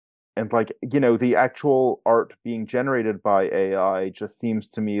And like, the actual art being generated by AI just seems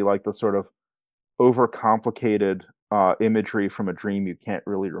to me like the sort of overcomplicated imagery from a dream you can't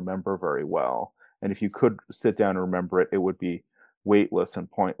really remember very well. And if you could sit down and remember it, it would be weightless and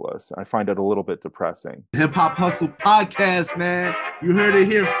pointless. I find it a little bit depressing. Hip Hop Hustle podcast, man. You heard it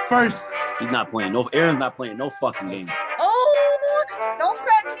here first. He's not playing. No, Aaron's not playing no fucking game. Oh, don't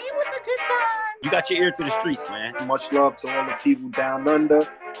threaten me with a good time. You got your ear to the streets, man. Much love to all the people down under.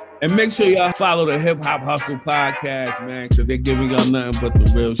 And make sure y'all follow the Hip Hop Hustle podcast, man, because they're giving y'all nothing but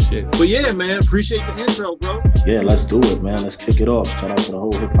the real shit. But yeah, man, appreciate the intro, bro. Yeah, let's do it, man. Let's kick it off. Shout out to the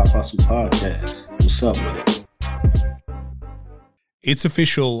whole Hip Hop Hustle podcast. What's up with it? It's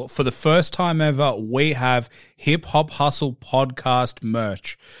official. For the first time ever, we have Hip Hop Hustle podcast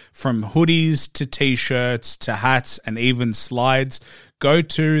merch. From hoodies to t-shirts to hats and even slides. Go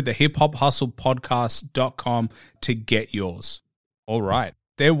to the hiphophustlepodcast.com to get yours. All right.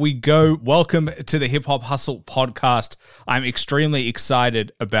 There we go. Welcome to the Hip Hop Hustle podcast. I'm extremely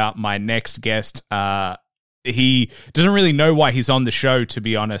excited about my next guest. He doesn't really know why he's on the show, to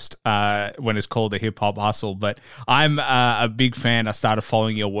be honest, when it's called the Hip Hop Hustle, but I'm a big fan. I started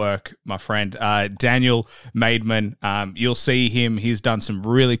following your work, my friend, Daniel Maidman. You'll see him. He's done some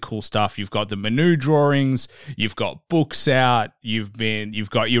really cool stuff. You've got the menu drawings, you've got books out, you've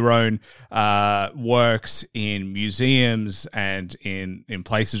got your own works in museums and in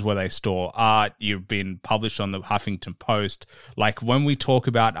places where they store art. You've been published on the Huffington Post. Like, when we talk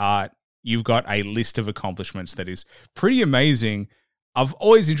about art, you've got a list of accomplishments that is pretty amazing. I've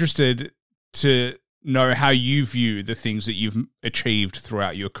always interested to know how you view the things that you've achieved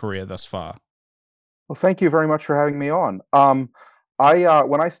throughout your career thus far. Well, thank you very much for having me on. When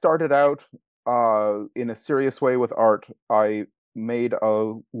I started out in a serious way with art, I made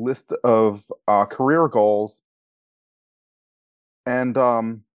a list of career goals, and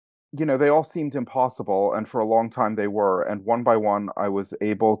they all seemed impossible, and for a long time they were. And one by one, I was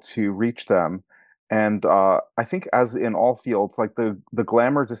able to reach them. And I think, as in all fields, like the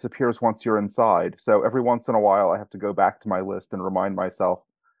glamour disappears once you're inside. So every once in a while, I have to go back to my list and remind myself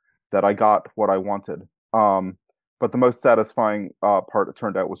that I got what I wanted. But the most satisfying part, it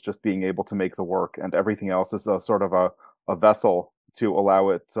turned out, was just being able to make the work, and everything else is a sort of a vessel to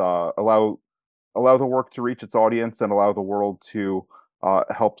allow the work to reach its audience and allow the world to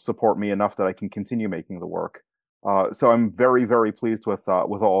help support me enough that I can continue making the work. So I'm very, very pleased with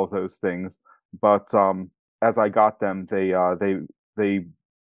all of those things. But as I got them, they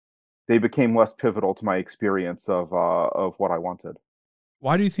became less pivotal to my experience of what I wanted.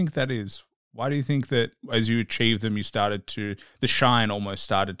 Why do you think that is? Why do you think that as you achieved them, the shine almost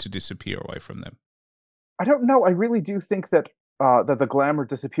started to disappear away from them? I don't know. I really do think that that the glamour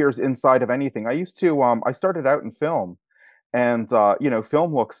disappears inside of anything. I started out in film. And,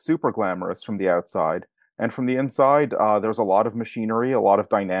 film looks super glamorous from the outside. And from the inside, there's a lot of machinery, a lot of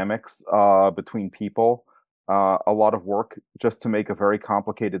dynamics between people, a lot of work just to make a very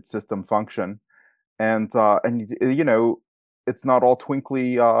complicated system function. And it's not all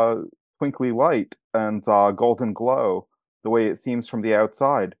twinkly light and golden glow the way it seems from the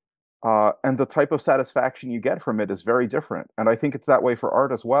outside. And the type of satisfaction you get from it is very different. And I think it's that way for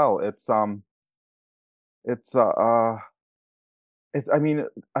art as well.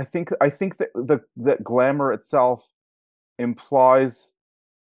 I think that glamour itself implies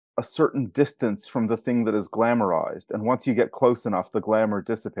a certain distance from the thing that is glamorized. And once you get close enough, the glamour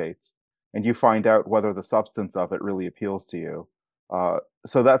dissipates and you find out whether the substance of it really appeals to you.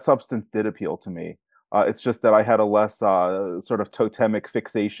 So that substance did appeal to me. It's just that I had a less sort of totemic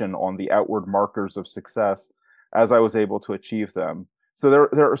fixation on the outward markers of success as I was able to achieve them. So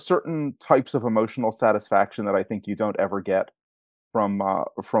there are certain types of emotional satisfaction that I think you don't ever get from a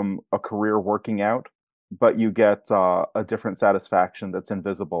career working out, but you get a different satisfaction that's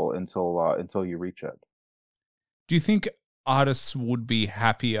invisible until you reach it. Do you think artists would be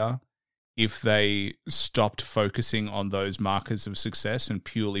happier if they stopped focusing on those markers of success and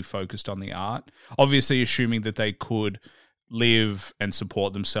purely focused on the art? Obviously, assuming that they could live and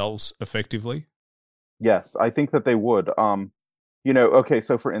support themselves effectively. Yes, I think that they would. Okay,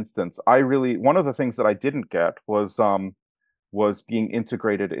 so for instance, one of the things that I didn't get was being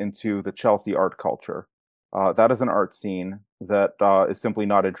integrated into the Chelsea art culture. That is an art scene that is simply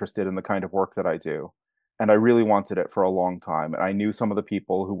not interested in the kind of work that I do. And I really wanted it for a long time. And I knew some of the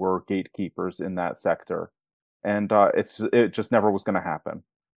people who were gatekeepers in that sector. And it just never was going to happen.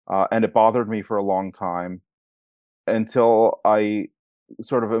 And it bothered me for a long time until I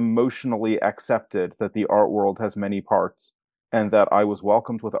sort of emotionally accepted that the art world has many parts and that I was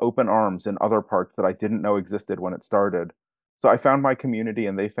welcomed with open arms in other parts that I didn't know existed when it started. So I found my community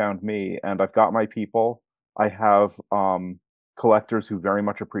and they found me, and I've got my people. I have collectors who very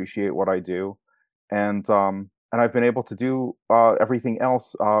much appreciate what I do, and I've been able to do everything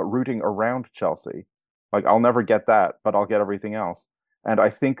else rooting around Chelsea. Like I'll never get that, but I'll get everything else. And I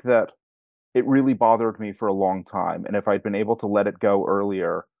think that it really bothered me for a long time. And if I'd been able to let it go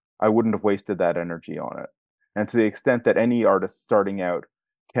earlier, I wouldn't have wasted that energy on it. And to the extent that any artist starting out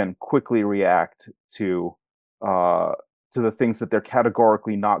can quickly react to the things that they're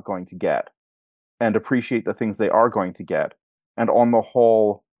categorically not going to get, and appreciate the things they are going to get, and on the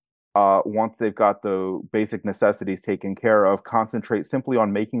whole, once they've got the basic necessities taken care of, concentrate simply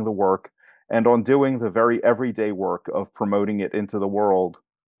on making the work and on doing the very everyday work of promoting it into the world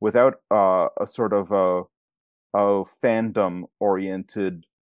without a sort of a fandom oriented,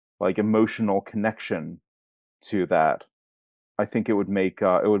 like emotional connection to that. I think it would make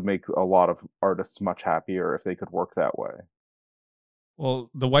a lot of artists much happier if they could work that way.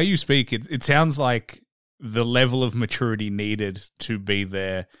 Well, the way you speak, it sounds like the level of maturity needed to be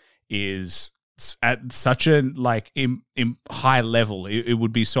there is at such a high level. It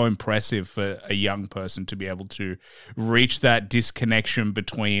would be so impressive for a young person to be able to reach that disconnection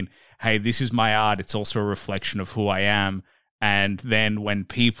between, hey, this is my art, it's also a reflection of who I am. And then when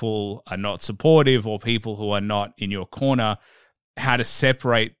people are not supportive or people who are not in your corner, how to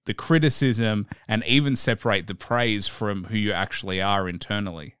separate the criticism and even separate the praise from who you actually are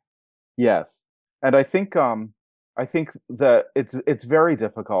internally. Yes. And I think that it's very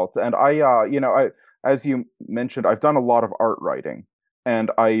difficult. And I as you mentioned, I've done a lot of art writing, and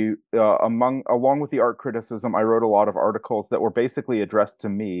along with the art criticism, I wrote a lot of articles that were basically addressed to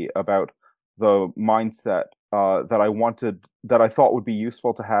me about the mindset that I thought would be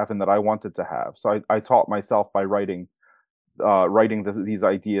useful to have and that I wanted to have. So I taught myself by writing these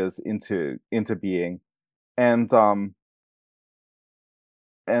ideas into being, and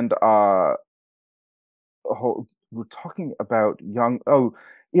we're talking about young. Oh,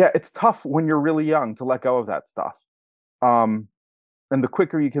 yeah, it's tough when you're really young to let go of that stuff. And the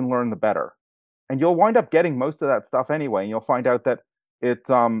quicker you can learn, the better. And you'll wind up getting most of that stuff anyway, and you'll find out that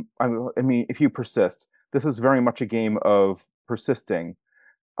I mean, if you persist, this is very much a game of persisting.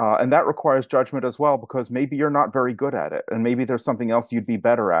 And that requires judgment as well, because maybe you're not very good at it, and maybe there's something else you'd be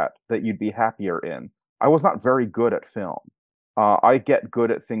better at that you'd be happier in. I was not very good at film. I get good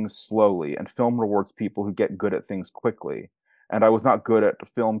at things slowly, and film rewards people who get good at things quickly. And I was not good at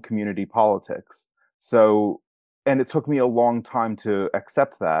film community politics. So, and it took me a long time to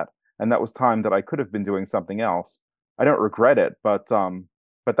accept that, and that was time that I could have been doing something else. I don't regret it, but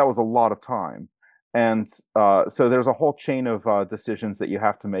that was a lot of time. And so there's a whole chain of decisions that you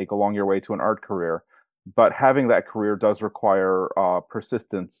have to make along your way to an art career. But having that career does require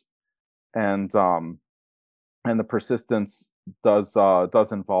persistence, and the persistence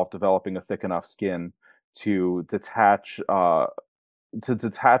does involve developing a thick enough skin to detach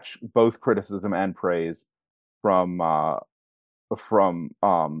both criticism and praise from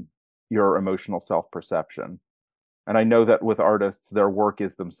your emotional self-perception. And I know that with artists, their work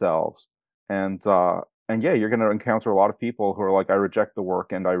is themselves. And yeah, you're going to encounter a lot of people who are like, I reject the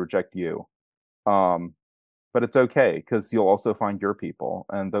work and I reject you. But it's okay, because you'll also find your people,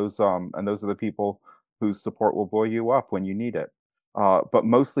 and those are the people whose support will buoy you up when you need it. But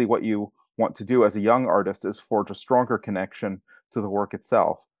mostly what you want to do as a young artist is forge a stronger connection to the work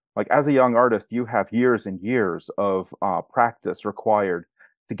itself. Like as a young artist, you have years and years of practice required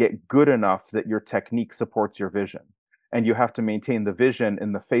to get good enough that your technique supports your vision. And you have to maintain the vision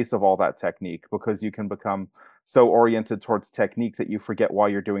in the face of all that technique, because you can become so oriented towards technique that you forget why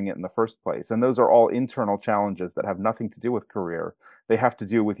you're doing it in the first place. And those are all internal challenges that have nothing to do with career. They have to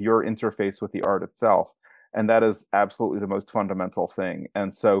do with your interface with the art itself. And that is absolutely the most fundamental thing.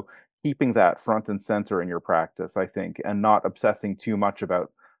 And so keeping that front and center in your practice, I think, and not obsessing too much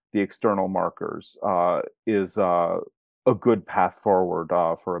about the external markers is a good path forward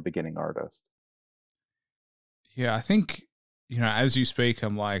for a beginning artist. Yeah, I think, as you speak,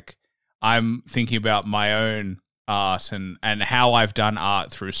 I'm thinking about my own art and how I've done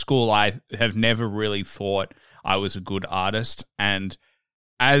art through school. I have never really thought I was a good artist. And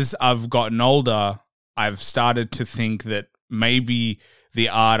as I've gotten older, I've started to think that maybe the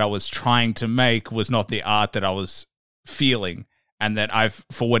art I was trying to make was not the art that I was feeling, and that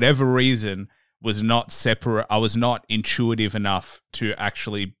for whatever reason, was not separate. I was not intuitive enough to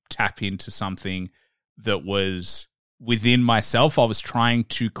actually tap into something that was within myself. I was trying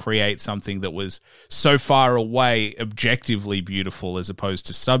to create something that was so far away, objectively beautiful as opposed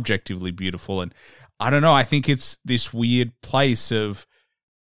to subjectively beautiful. And I don't know, I think it's this weird place of,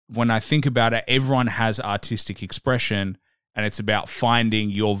 when I think about it, everyone has artistic expression, and it's about finding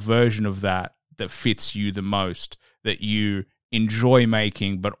your version of that fits you the most, that you enjoy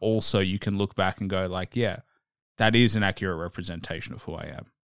making, but also you can look back and go like, yeah, that is an accurate representation of who I am.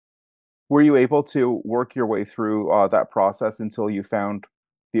 Were you able to work your way through that process until you found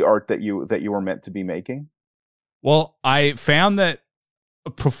the art that you were meant to be making? Well, I found that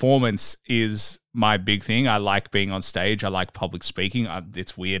performance is my big thing. I like being on stage. I like public speaking.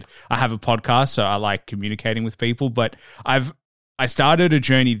 It's weird. I have a podcast, so I like communicating with people, but I started a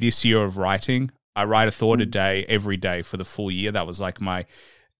journey this year of writing. I write a thought a day, every day for the full year. That was like my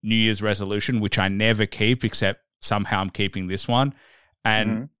New Year's resolution, which I never keep, except somehow I'm keeping this one.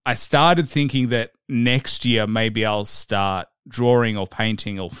 And I started thinking that next year, maybe I'll start drawing or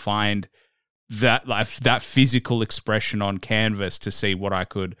painting or find that physical expression on canvas to see what I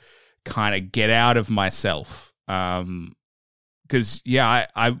could kind of get out of myself. Because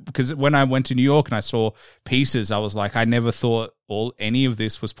when I went to New York and I saw pieces, I was like, I never thought any of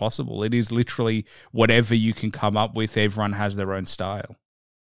this was possible. It is literally whatever you can come up with. Everyone has their own style.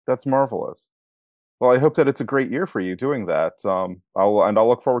 That's marvelous. Well, I hope that it's a great year for you doing that. I'll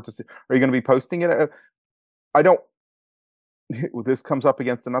look forward to see. Are you going to be posting it? I don't. This comes up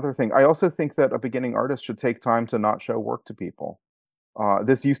against another thing. I also think that a beginning artist should take time to not show work to people.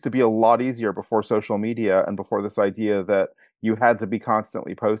 This used to be a lot easier before social media and before this idea that you had to be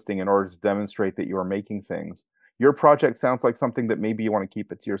constantly posting in order to demonstrate that you were making things. Your project sounds like something that maybe you want to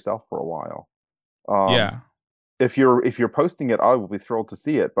keep it to yourself for a while. Yeah. If you're posting it, I will be thrilled to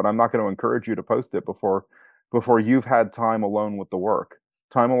see it, but I'm not going to encourage you to post it before you've had time alone with the work.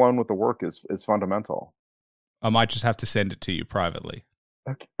 Time alone with the work is fundamental. I might just have to send it to you privately.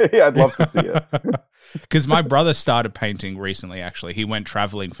 Okay, I'd love to see it. Because my brother started painting recently, actually. He went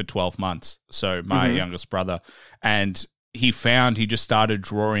traveling for 12 months, so my youngest brother, and he just started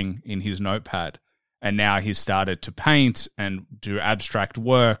drawing in his notepad, and now he's started to paint and do abstract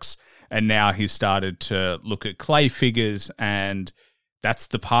works, and now he's started to look at clay figures, and that's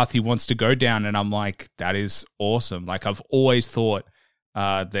the path he wants to go down, and I'm like, that is awesome. Like, I've always thought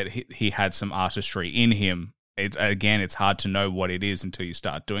that he had some artistry in him. It's hard to know what it is until you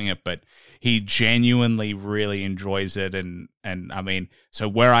start doing it, but he genuinely really enjoys it. And I mean, so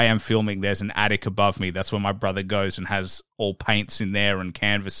where I am filming, there's an attic above me. That's where my brother goes and has all paints in there and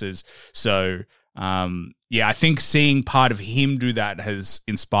canvases. So, I think seeing part of him do that has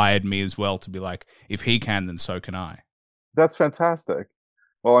inspired me as well to be like, if he can, then so can I. That's fantastic.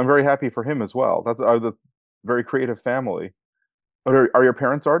 Well, I'm very happy for him as well. That's a very creative family. Are your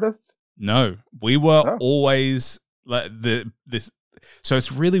parents artists? No, we were always like this. So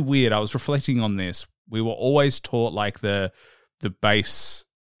it's really weird. I was reflecting on this. We were always taught like the base,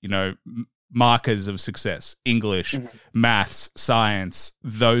 markers of success: English, maths, science,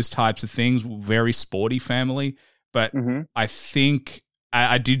 those types of things. Very sporty family, but I think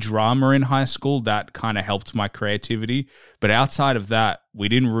I did drama in high school. That kind of helped my creativity. But outside of that, we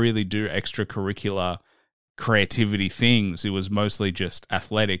didn't really do extracurricular creativity things. It was mostly just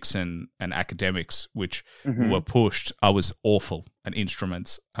athletics and academics, which were pushed. I was awful at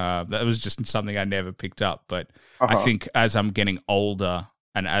instruments. That was just something I never picked up. But I think as I'm getting older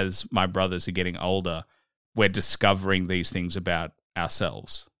and as my brothers are getting older, we're discovering these things about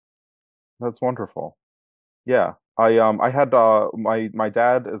ourselves. That's wonderful. Yeah. I had my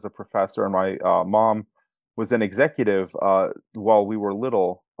dad is a professor and my mom was an executive while we were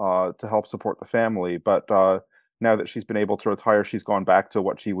little to help support the family. But now that she's been able to retire, she's gone back to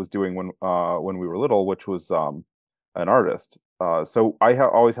what she was doing when we were little, which was an artist. So I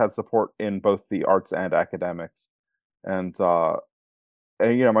always had support in both the arts and academics. And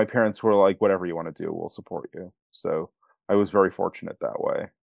my parents were like, whatever you want to do, we'll support you. So I was very fortunate that way.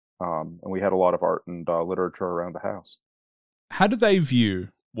 And we had a lot of art and literature around the house. How do they view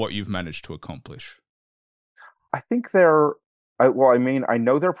what you've managed to accomplish? I think I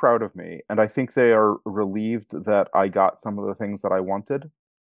know they're proud of me, and I think they are relieved that I got some of the things that I wanted,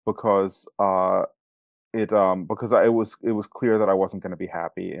 because it was clear that I wasn't going to be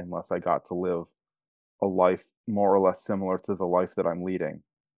happy unless I got to live a life more or less similar to the life that I'm leading.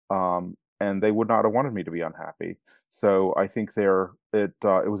 And they would not have wanted me to be unhappy. So I think it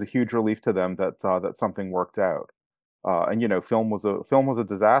was a huge relief to them that something worked out. And film was a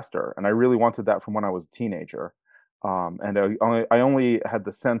disaster, and I really wanted that from when I was a teenager. And I only had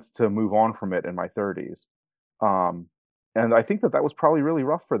the sense to move on from it in my 30s. And I think that was probably really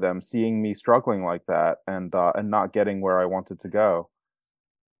rough for them, seeing me struggling like that and not getting where I wanted to go.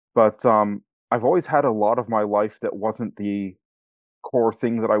 But I've always had a lot of my life that wasn't the core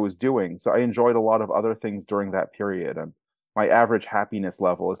thing that I was doing. So I enjoyed a lot of other things during that period, and my average happiness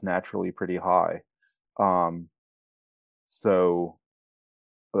level is naturally pretty high. So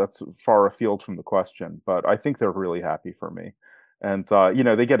that's far afield from the question, but I think they're really happy for me. And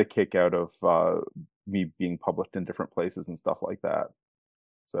they get a kick out of me being published in different places and stuff like that.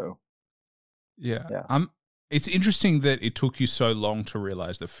 So Yeah. yeah. It's interesting that it took you so long to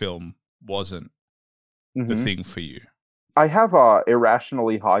realize the film wasn't the thing for you. I have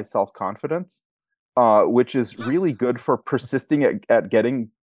irrationally high self-confidence, which is really good for persisting at getting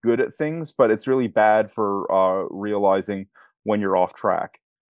good at things, but it's really bad for realizing when you're off track.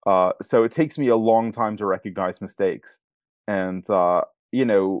 So it takes me a long time to recognize mistakes. And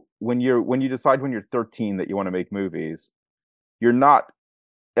when you decide when you're 13 that you want to make movies, you're not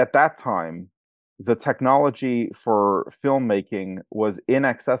at that time. The technology for filmmaking was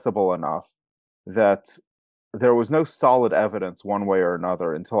inaccessible enough that there was no solid evidence one way or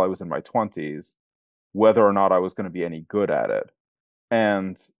another until I was in my 20s whether or not I was going to be any good at it.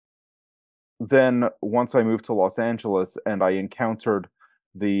 And then once I moved to Los Angeles and I encountered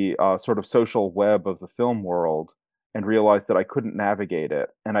the sort of social web of the film world and realized that I couldn't navigate it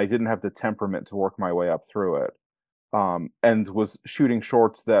and I didn't have the temperament to work my way up through it, and was shooting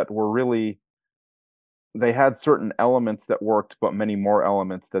shorts that were really, they had certain elements that worked, but many more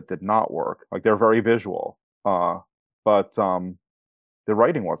elements that did not work. Like they're very visual, but the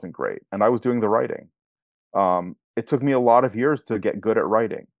writing wasn't great, and I was doing the writing. It took me a lot of years to get good at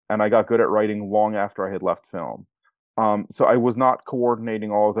writing, and I got good at writing long after I had left film. So I was not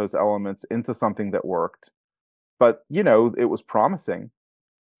coordinating all of those elements into something that worked, but it was promising,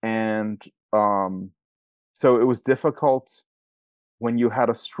 and so it was difficult when you had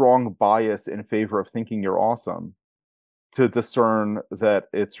a strong bias in favor of thinking you're awesome to discern that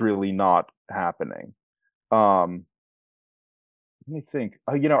it's really not happening. Let me think.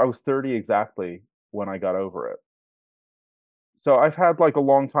 I was 30 exactly when I got over it. So I've had like a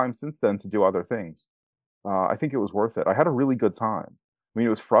long time since then to do other things. I think it was worth it. I had a really good time. I mean, it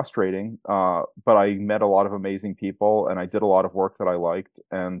was frustrating, but I met a lot of amazing people and I did a lot of work that I liked,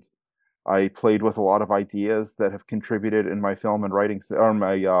 and I played with a lot of ideas that have contributed in my film and writing, or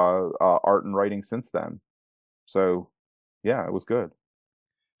my art and writing since then. So, yeah, it was good.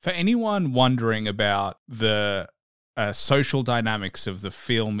 For anyone wondering about the social dynamics of the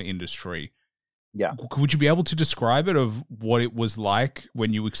film industry, yeah, would you be able to describe it, of what it was like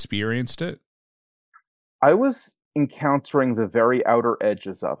when you experienced it? I was encountering the very outer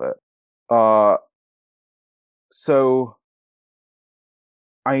edges of it. So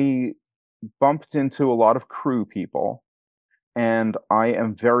I bumped into a lot of crew people, and I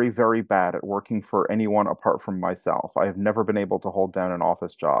am very, very bad at working for anyone apart from myself. I have never been able to hold down an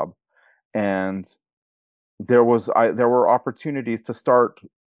office job, and there were opportunities to start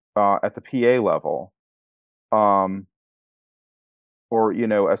at the PA level, or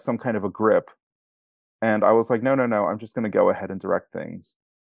as some kind of a grip, and I was like, no, I'm just going to go ahead and direct things,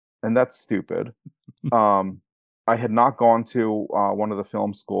 and that's stupid. I had not gone to one of the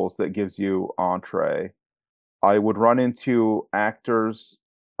film schools that gives you entree. I would run into actors,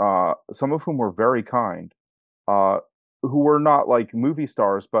 some of whom were very kind, who were not like movie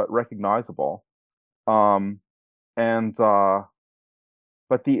stars, but recognizable. And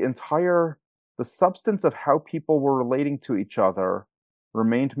but the substance of how people were relating to each other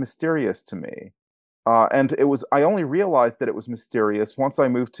remained mysterious to me. And I only realized that it was mysterious once I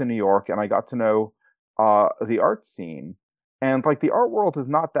moved to New York and I got to know the art scene. And like the art world is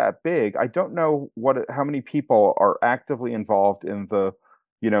not that big. I don't know how many people are actively involved in the,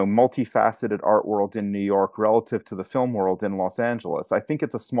 multifaceted art world in New York relative to the film world in Los Angeles. I think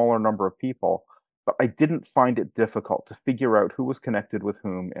it's a smaller number of people, but I didn't find it difficult to figure out who was connected with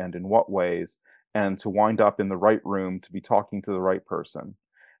whom and in what ways, and to wind up in the right room to be talking to the right person.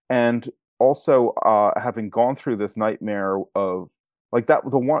 And also, having gone through this nightmare of like that,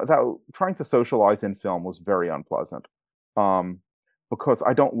 trying to socialize in film was very unpleasant. Because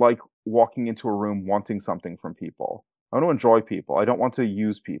I don't like walking into a room wanting something from people. I want to enjoy people. I don't want to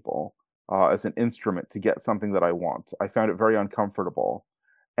use people as an instrument to get something that I want. I found it very uncomfortable.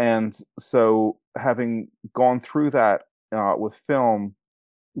 And so having gone through that with film,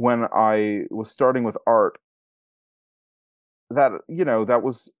 when I was starting with art, that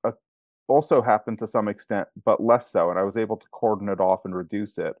was also happened to some extent, but less so. And I was able to cordon it off and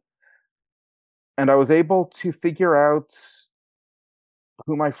reduce it. And I was able to figure out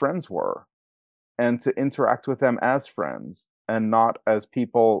who my friends were and to interact with them as friends and not as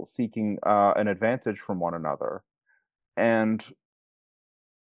people seeking an advantage from one another. And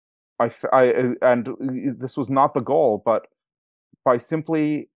and this was not the goal, but by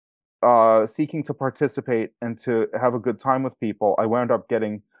simply seeking to participate and to have a good time with people, I wound up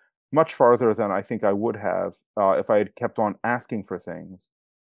getting much farther than I think I would have if I had kept on asking for things.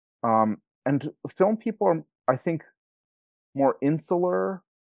 And film people are, I think, more insular,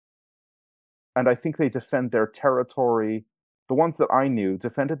 and I think they defend their territory. The ones that I knew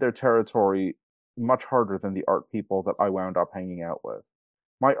defended their territory much harder than the art people that I wound up hanging out with.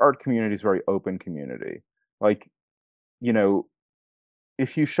 My art community is a very open community. Like, you know,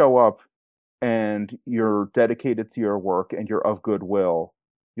 if you show up and you're dedicated to your work and you're of goodwill,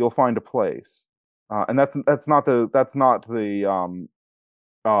 you'll find a place. And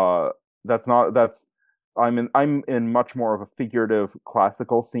uh that's not that's I'm in much more of a figurative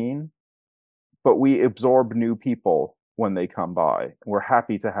classical scene, but we absorb new people when they come by. We're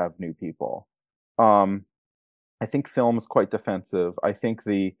happy to have new people. Um, I think film is quite defensive. I think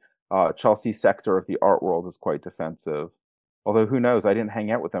the Chelsea sector of the art world is quite defensive. Although who knows? I didn't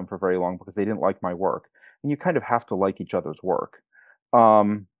hang out with them for very long because they didn't like my work. And you kind of have to like each other's work.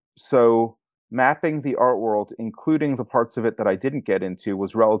 So mapping the art world, including the parts of it that I didn't get into,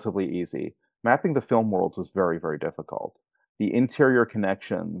 was relatively easy. Mapping the film world was very, very difficult. The interior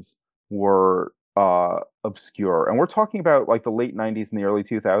connections were obscure. And we're talking about like the late 90s and the early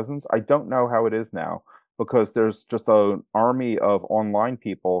 2000s. I don't know how it is now because there's just an army of online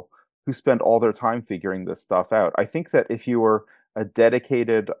people who spend all their time figuring this stuff out. I think that if you were a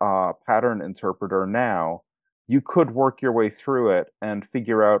dedicated pattern interpreter now, you could work your way through it and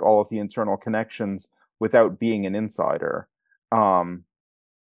figure out all of the internal connections without being an insider. Um,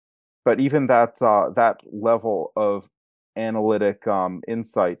 but even that level of analytic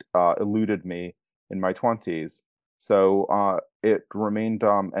insight eluded me in my 20s, so it remained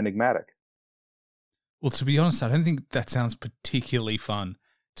enigmatic. Well, to be honest, I don't think that sounds particularly fun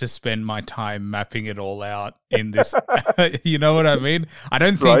to spend my time mapping it all out in this. You know what I mean? I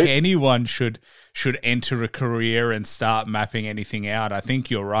don't think Right? anyone should enter a career and start mapping anything out. I think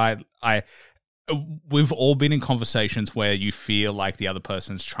you're right. We've all been in conversations where you feel like the other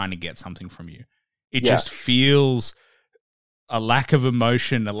person's trying to get something from you. It Yeah. just feels a lack of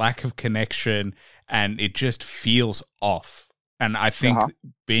emotion, a lack of connection, and it just feels off. And I think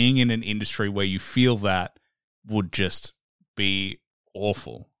being in an industry where you feel that would just be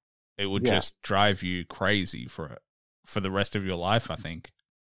awful. It would Yeah. just drive you crazy for the rest of your life, I think.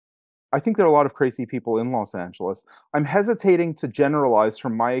 I think there are a lot of crazy people in Los Angeles. I'm hesitating to generalize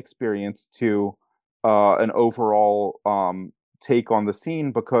from my experience to an overall take on the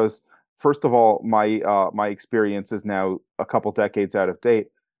scene because, first of all, my experience is now a couple decades out of date,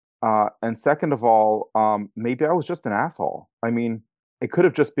 and second of all, maybe I was just an asshole. I mean, it could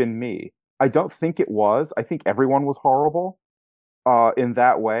have just been me. I don't think it was. I think everyone was horrible in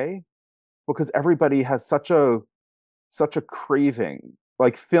that way because everybody has such a craving.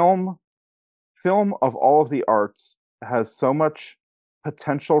 Like film of all of the arts has so much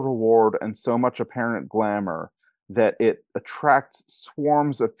potential reward and so much apparent glamour that it attracts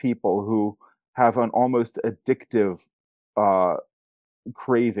swarms of people who have an almost addictive uh,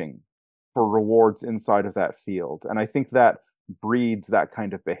 craving for rewards inside of that field. And I think that breeds that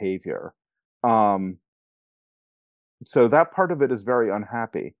kind of behavior. Um, so that part of it is very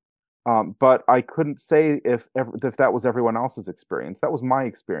unhappy. But I couldn't say if that was everyone else's experience. That was my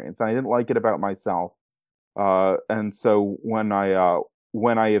experience, and I didn't like it about myself. And so when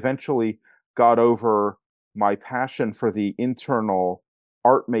I eventually got over my passion for the internal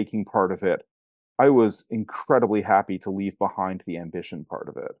art making part of it, I was incredibly happy to leave behind the ambition part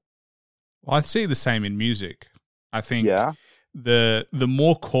of it. Well, I see the same in music. I think Yeah, the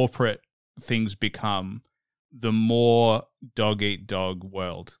more corporate things become, the more dog eat dog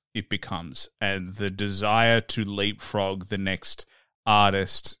world it becomes, and the desire to leapfrog the next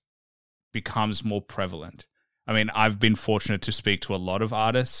artist becomes more prevalent. I mean, I've been fortunate to speak to a lot of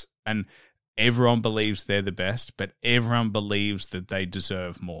artists, and everyone believes they're the best, but everyone believes that they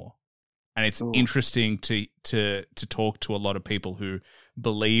deserve more. And it's Ooh. interesting to talk to a lot of people who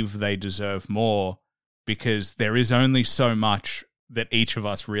believe they deserve more, because there is only so much that each of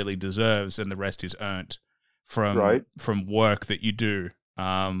us really deserves, and the rest is earned Right. from work that you do.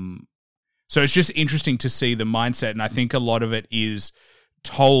 So it's just interesting to see the mindset, and I think a lot of it is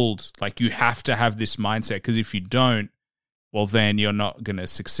told, like, you have to have this mindset, because if you don't, well, then you're not going to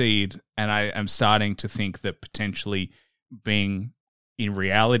succeed. And I am starting to think that potentially being in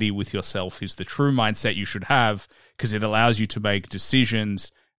reality with yourself is the true mindset you should have, because it allows you to make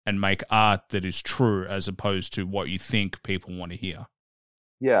decisions and make art that is true, as opposed to what you think people want to hear.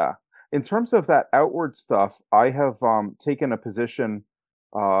 Yeah. In terms of that outward stuff, I have taken a position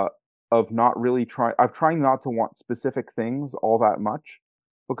uh, of not really trying. I'm trying not to want specific things all that much,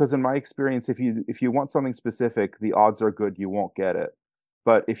 because in my experience, if you want something specific, the odds are good you won't get it.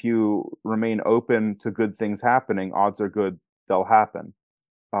 But if you remain open to good things happening, odds are good they'll happen.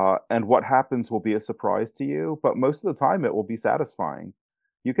 And what happens will be a surprise to you, but most of the time it will be satisfying.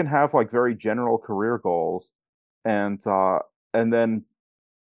 You can have like very general career goals, and then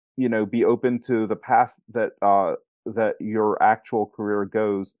be open to the path that your actual career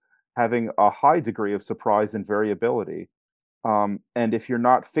goes, having a high degree of surprise and variability. And if you're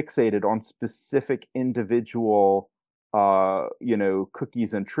not fixated on specific individual,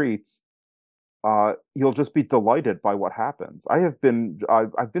 cookies and treats, you'll just be delighted by what happens. I've been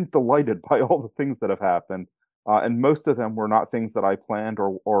delighted by all the things that have happened, and most of them were not things that I planned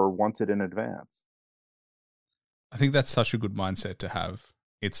or wanted in advance. I think that's such a good mindset to have.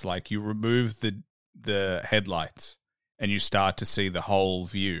 It's like you remove the headlights and you start to see the whole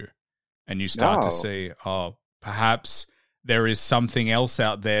view, and you start to see, perhaps there is something else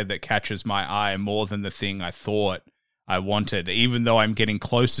out there that catches my eye more than the thing I thought I wanted. Even though I'm getting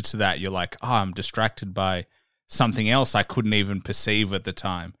closer to that, you're like, I'm distracted by something else I couldn't even perceive at the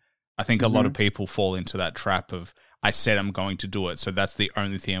time. I think a lot of people fall into that trap of, I said I'm going to do it, so that's the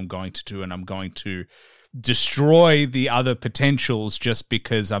only thing I'm going to do, and I'm going to destroy the other potentials just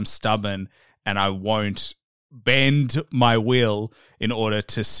because I'm stubborn and I won't bend my will in order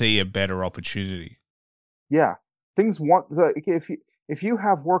to see a better opportunity. Yeah. If you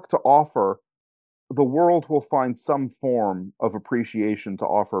have work to offer, the world will find some form of appreciation to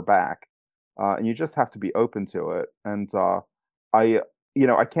offer back, and you just have to be open to it. And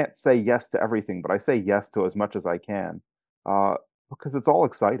I can't say yes to everything, but I say yes to as much as I can, because it's all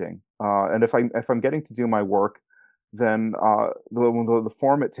exciting. And if I'm getting to do my work, then the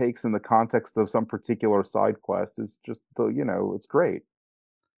form it takes in the context of some particular side quest is just it's great.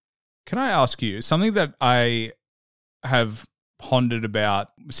 Can I ask you something that I have pondered about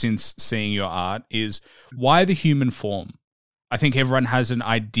since seeing your art is why the human form? I think everyone has an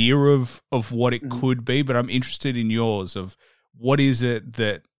idea of what it could be, but I'm interested in yours of what is it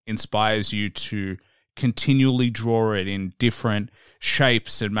that inspires you to continually draw it in different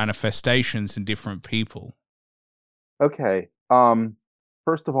shapes and manifestations in different people? Okay.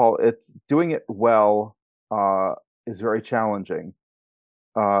 First of all, it's doing it well is very challenging.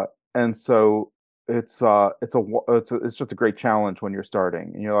 And so it's just a great challenge when you're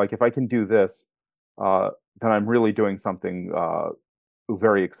starting. And you're like, if I can do this, then I'm really doing something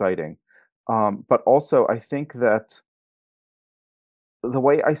very exciting. But also, I think that the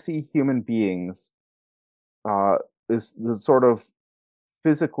way I see human beings is the sort of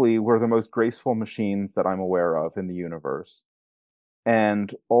physically we're the most graceful machines that I'm aware of in the universe.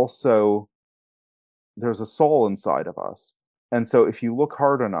 And also, there's a soul inside of us. And so if you look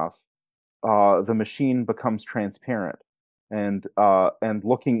hard enough, the machine becomes transparent, and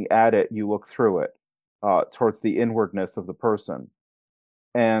looking at it, you look through it towards the inwardness of the person.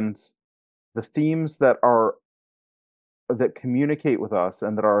 And the themes that communicate with us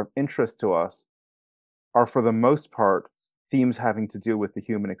and that are of interest to us are, for the most part, themes having to do with the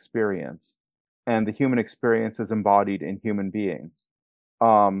human experience. And the human experience is embodied in human beings.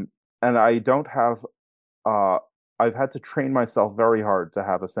 And I don't have I've had to train myself very hard to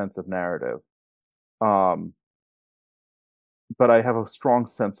have a sense of narrative. But I have a strong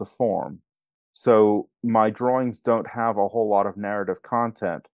sense of form. So my drawings don't have a whole lot of narrative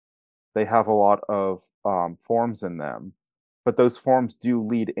content. They have a lot of forms in them, but those forms do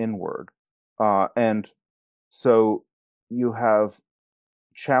lead inward. And so you have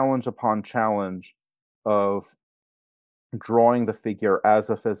challenge upon challenge of drawing the figure as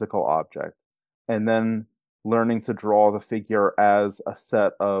a physical object, and then learning to draw the figure as a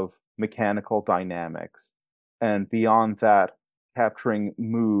set of mechanical dynamics, and beyond that, capturing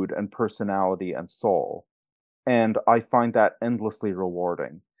mood and personality and soul. And I find that endlessly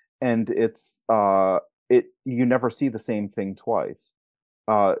rewarding. And you never see the same thing twice.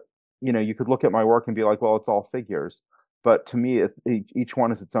 You could look at my work and be like, well, it's all figures. But to me, each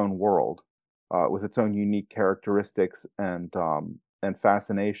one is its own world, with its own unique characteristics and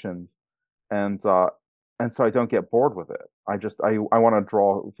fascinations. And so I don't get bored with it. I want to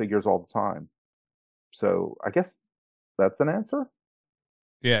draw figures all the time. So I guess that's an answer.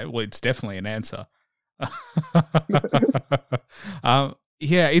 Yeah, well, it's definitely an answer.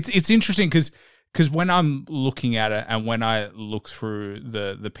 Yeah, it's interesting because when I'm looking at it and when I look through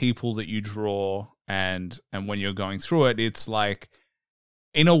the people that you draw and when you're going through it, it's like,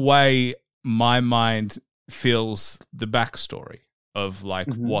 in a way, my mind feels the backstory of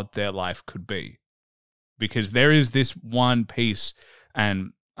like what their life could be. Because there is this one piece,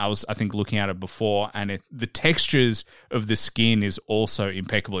 and I think looking at it before, and the textures of the skin is also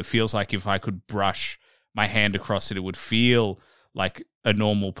impeccable. It feels like if I could brush my hand across it, it would feel like a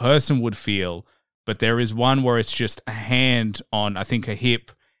normal person would feel. But there is one where it's just a hand on, I think, a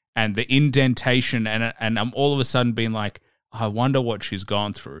hip and the indentation. And I'm all of a sudden being like, I wonder what she's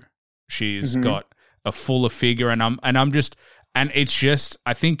gone through. She's got a fuller figure, and it's just,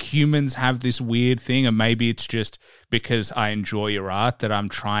 I think humans have this weird thing, and maybe it's just because I enjoy your art that I'm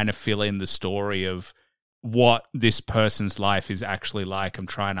trying to fill in the story of what this person's life is actually like. I'm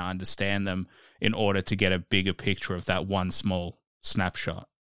trying to understand them in order to get a bigger picture of that one small snapshot.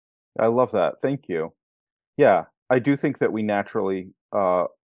 I love that. Thank you. Yeah, I do think that we naturally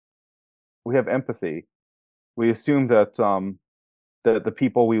we have empathy. We assume that that the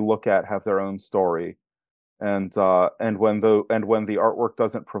people we look at have their own story, and when the artwork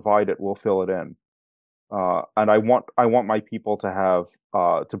doesn't provide it, we'll fill it in. And I want my people to have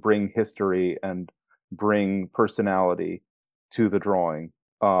to bring history and bring personality to the drawing,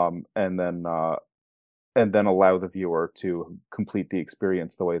 and then allow the viewer to complete the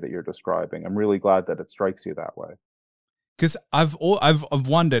experience the way that you're describing. I'm really glad that it strikes you that way. Because I've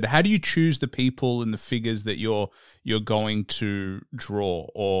wondered, how do you choose the people and the figures that you're going to draw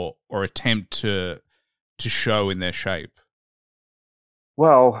or attempt to show in their shape?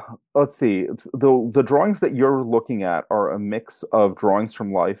 Well, let's see. The drawings that you're looking at are a mix of drawings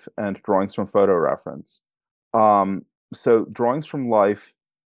from life and drawings from photo reference. So drawings from life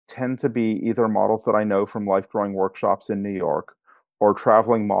tend to be either models that I know from life drawing workshops in New York, or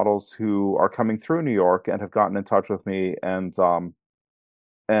traveling models who are coming through New York and have gotten in touch with me and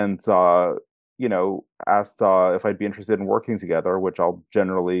you know, asked if I'd be interested in working together, which I'll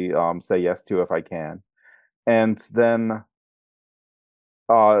generally say yes to if I can. And then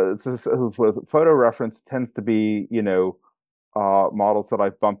with photo reference tends to be, you know, models that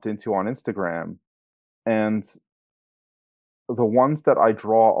I've bumped into on Instagram. And the ones that I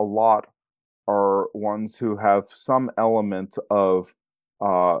draw a lot are ones who have some element of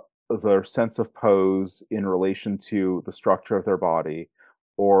their sense of pose in relation to the structure of their body,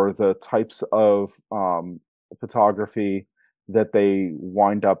 or the types of photography that they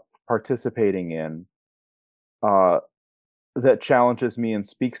wind up participating in, that challenges me and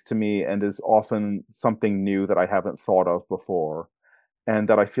speaks to me and is often something new that I haven't thought of before and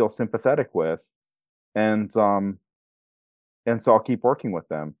that I feel sympathetic with. And so I'll keep working with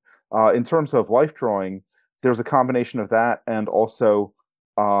them. In terms of life drawing, there's a combination of that and also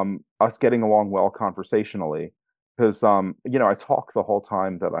us getting along well conversationally. Because, you know, I talk the whole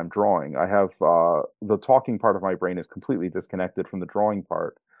time that I'm drawing. I have the talking part of my brain is completely disconnected from the drawing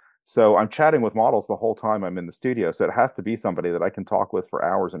part. So I'm chatting with models the whole time I'm in the studio. So it has to be somebody that I can talk with for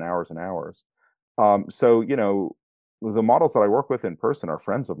hours and hours and hours. So, you know, the models that I work with in person are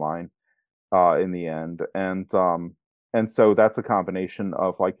friends of mine in the end. And so that's a combination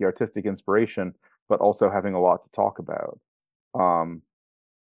of like the artistic inspiration, but also having a lot to talk about. And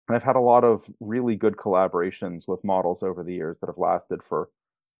I've had a lot of really good collaborations with models over the years that have lasted for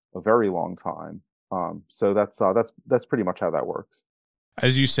a very long time. So that's pretty much how that works.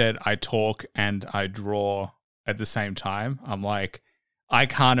 As you said, I talk and I draw at the same time. I'm like, I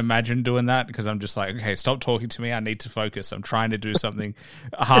can't imagine doing that because I'm just like, okay, stop talking to me. I need to focus. I'm trying to do something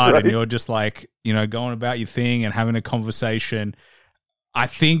hard. Right. And you're just like, you know, going about your thing and having a conversation. I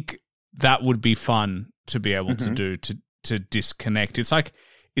think that would be fun to be able to do, to disconnect. It's like,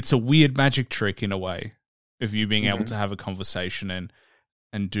 it's a weird magic trick in a way of you being able to have a conversation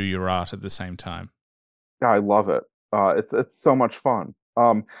and do your art at the same time. Yeah, I love it. It's so much fun.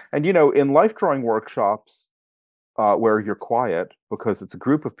 And you know, in life drawing workshops, where you're quiet because it's a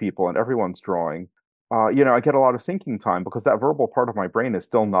group of people and everyone's drawing, you know, I get a lot of thinking time because that verbal part of my brain is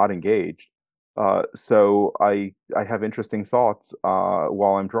still not engaged. So I have interesting thoughts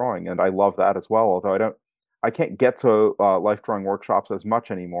while I'm drawing, and I love that as well. Although I can't get to life drawing workshops as much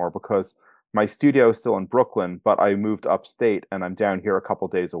anymore because my studio is still in Brooklyn, but I moved upstate and I'm down here a couple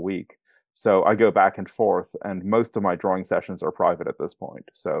days a week. So I go back and forth, and most of my drawing sessions are private at this point.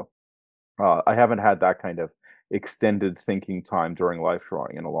 So I haven't had that kind of extended thinking time during life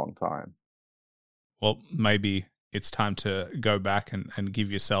drawing in a long time. Well, maybe it's time to go back and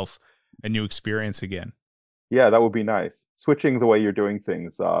give yourself a new experience again. Yeah, that would be nice. Switching the way you're doing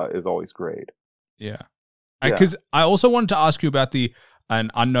things is always great. Yeah. Because I also wanted to ask you about an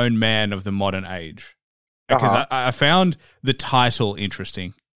unknown man of the modern age. Because I found the title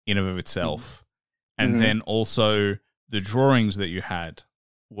interesting in and of itself. And then also the drawings that you had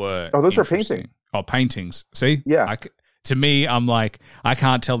were those are paintings. Oh, paintings. See? Yeah. To me, I'm like, I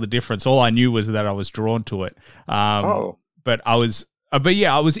can't tell the difference. All I knew was that I was drawn to it. But I was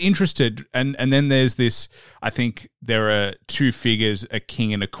interested. And then there's this, I think there are two figures, a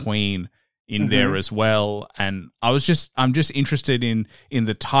king and a queen, in there as well. And I'm just interested in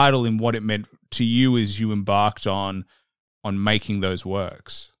the title and what it meant to you as you embarked on making those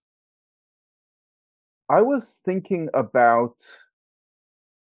works. I was thinking about,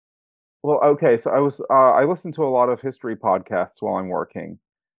 well, okay, so I listened to a lot of history podcasts while I'm working.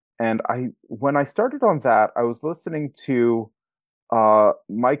 And when I started on that, I was listening to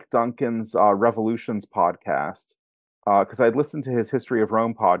Mike Duncan's Revolutions podcast, because I'd listened to his History of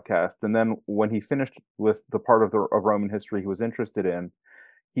Rome podcast, and then when he finished with the part of Roman history he was interested in,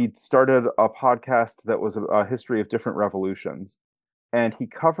 he'd started a podcast that was a history of different revolutions, and he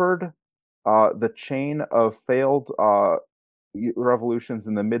covered the chain of failed revolutions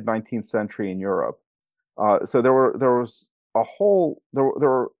in the mid 19th century in Europe. So there were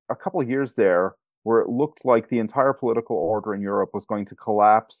a couple of years there where it looked like the entire political order in Europe was going to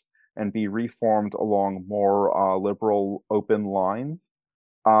collapse and be reformed along more liberal, open lines.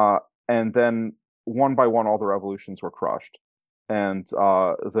 And then one by one, all the revolutions were crushed. And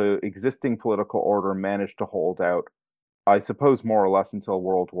the existing political order managed to hold out, I suppose, more or less until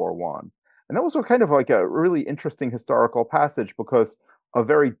World War One. And that was kind of like a really interesting historical passage, because a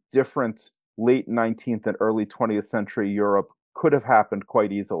very different late 19th and early 20th century Europe could have happened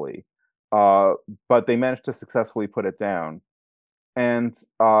quite easily. But they managed to successfully put it down. And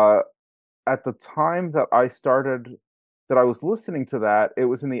at the time that I was listening to that, it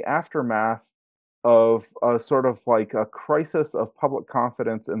was in the aftermath of a sort of like a crisis of public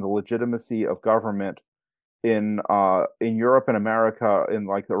confidence in the legitimacy of government in Europe and America in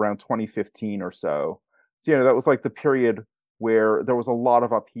like around 2015 or so. So, that was like the period where there was a lot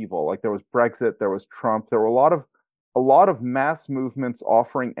of upheaval. Like there was Brexit, there was Trump, there were a lot of mass movements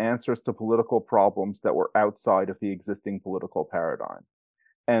offering answers to political problems that were outside of the existing political paradigm.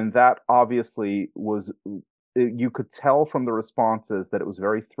 And that obviously you could tell from the responses that it was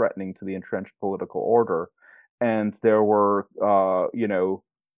very threatening to the entrenched political order. And there were,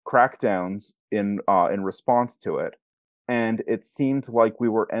 crackdowns in response to it. And it seemed like we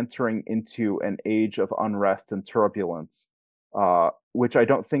were entering into an age of unrest and turbulence, which I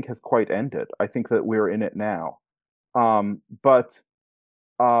don't think has quite ended. I think that we're in it now. So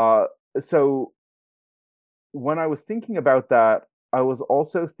when I was thinking about that, I was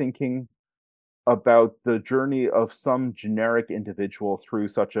also thinking about the journey of some generic individual through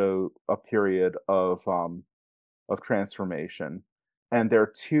such a period of transformation. And there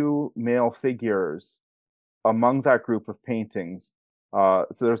are two male figures among that group of paintings. So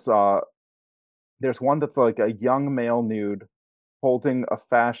there's one that's like a young male nude holding a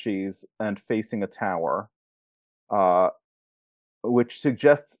fasces and facing a tower, which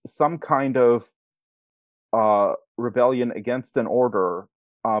suggests some kind of rebellion against an order,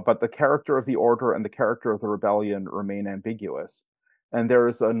 but the character of the order and the character of the rebellion remain ambiguous. And there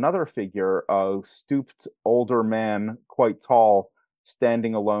is another figure, a stooped older man, quite tall,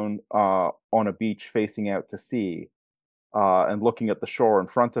 standing alone on a beach facing out to sea and looking at the shore in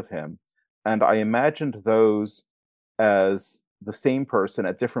front of him. And I imagined those as the same person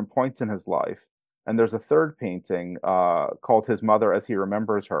at different points in his life. And there's a third painting called His Mother as He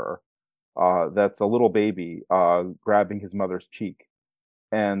Remembers Her. That's a little baby grabbing his mother's cheek.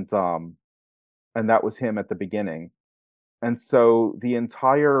 And that was him at the beginning. And so the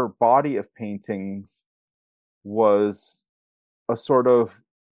entire body of paintings was a sort of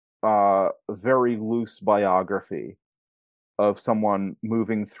very loose biography of someone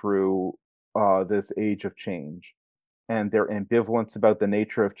moving through this age of change, and their ambivalence about the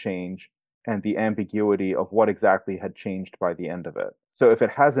nature of change and the ambiguity of what exactly had changed by the end of it. So if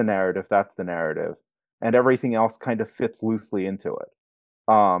it has a narrative, that's the narrative, and everything else kind of fits loosely into it.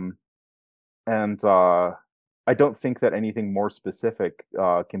 I don't think that anything more specific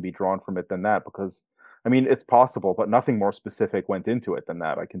can be drawn from it than that, because, I mean, it's possible, but nothing more specific went into it than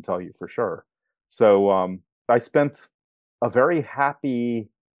that, I can tell you for sure. So I spent a very happy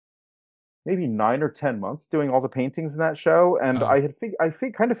maybe 9 or 10 months doing all the paintings in that show, and I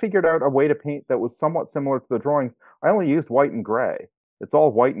kind of figured out a way to paint that was somewhat similar to the drawings. I only used white and gray. It's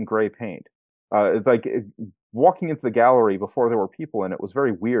all white and gray paint. Walking into the gallery before there were people in it was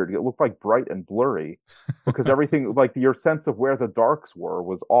very weird. It looked like bright and blurry because everything, like your sense of where the darks were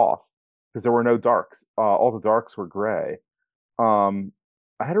was off because there were no darks. All the darks were gray. I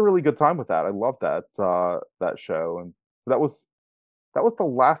had a really good time with that. I loved that show, and that was the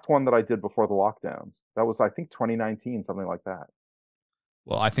last one that I did before the lockdowns. That was, I think, 2019, something like that.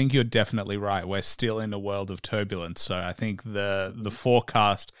 Well, I think you're definitely right. We're still in a world of turbulence, so I think the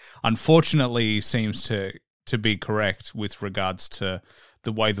forecast, unfortunately, seems to be correct with regards to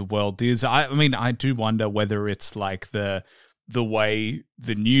the way the world is. I mean, I do wonder whether it's like the the way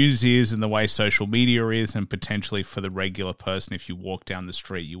the news is and the way social media is, and potentially for the regular person, if you walk down the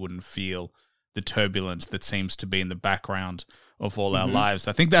street, you wouldn't feel the turbulence that seems to be in the background of all our lives.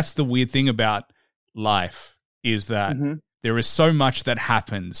 I think that's the weird thing about life, is that there is so much that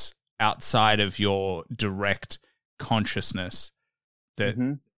happens outside of your direct consciousness that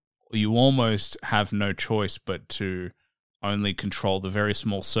you almost have no choice but to only control the very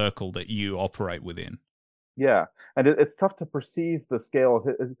small circle that you operate within. Yeah, and it's tough to perceive the scale of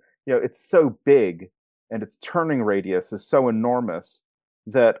it. You know, it's so big, and its turning radius is so enormous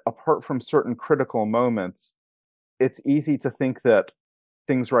that apart from certain critical moments, it's easy to think that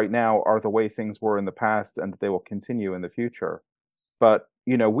things right now are the way things were in the past and that they will continue in the future. But,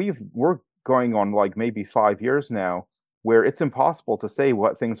 you know, we're going on like maybe 5 years now where it's impossible to say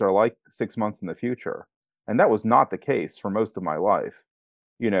what things are like 6 months in the future. And that was not the case for most of my life.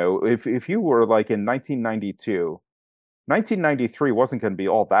 You know, if you were like in 1992, 1993 wasn't going to be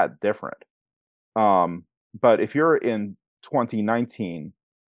all that different. But if you're in 2019,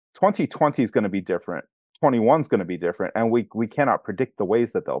 2020 is going to be different. 21 is going to be different, and we cannot predict the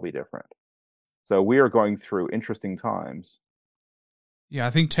ways that they'll be different. So we are going through interesting times. Yeah, I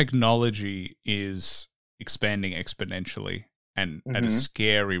think technology is expanding exponentially and at a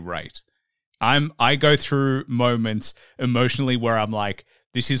scary rate. I go through moments emotionally where I'm like,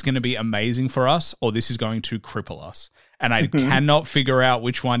 this is going to be amazing for us, or this is going to cripple us. And I cannot figure out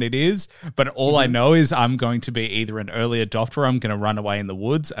which one it is, but all I know is I'm going to be either an early adopter, or I'm going to run away in the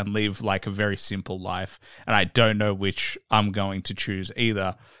woods and live like a very simple life. And I don't know which I'm going to choose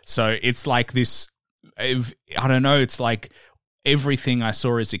either. So it's like this, I don't know, it's like everything I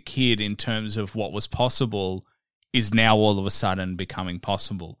saw as a kid in terms of what was possible is now all of a sudden becoming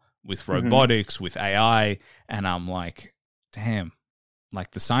possible with robotics, with AI. And I'm like, damn,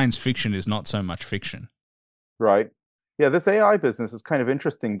 like the science fiction is not so much fiction. Right. Yeah, this AI business is kind of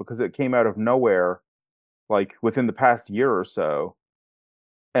interesting because it came out of nowhere, like within the past year or so,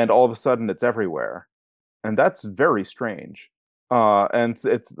 and all of a sudden it's everywhere, and that's very strange. And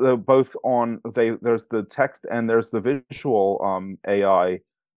it's both on there's the text and there's the visual AI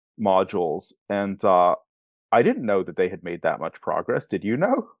modules, and I didn't know that they had made that much progress. Did you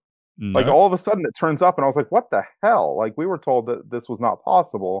know? No. Like all of a sudden it turns up, and I was like, what the hell? Like we were told that this was not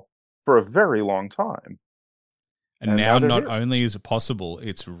possible for a very long time. And now not only is it possible,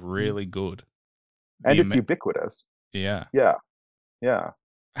 it's really good. And it's ubiquitous. Yeah. Yeah. Yeah.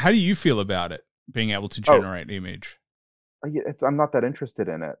 How do you feel about it, being able to generate image? I'm not that interested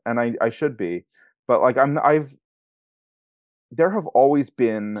in it, and I should be. But like there have always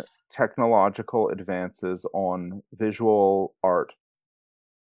been technological advances on visual art.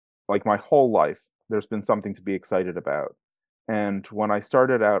 Like my whole life, there's been something to be excited about. And when I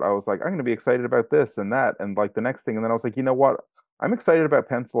started out, I was like, I'm going to be excited about this and that, and like the next thing. And then I was like, you know what? I'm excited about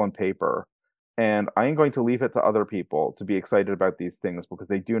pencil and paper, and I am going to leave it to other people to be excited about these things because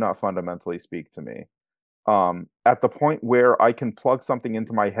they do not fundamentally speak to me. At the point where I can plug something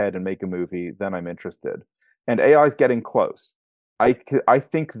into my head and make a movie, then I'm interested. And AI is getting close. I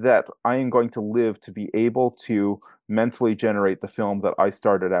think that I am going to live to be able to mentally generate the film that I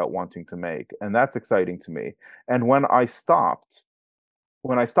started out wanting to make. And that's exciting to me. And when I stopped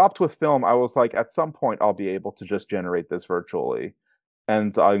with film, I was like, at some point I'll be able to just generate this virtually.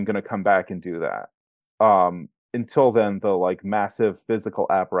 And I'm going to come back and do that. Until then, the like massive physical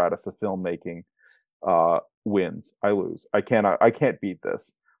apparatus of filmmaking wins. I lose. I can't beat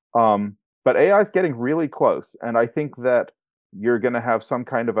this. But AI is getting really close. And I think that you're going to have some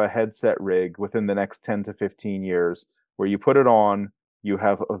kind of a headset rig within the next 10 to 15 years where you put it on, you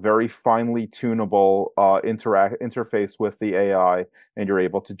have a very finely tunable interface with the AI, and you're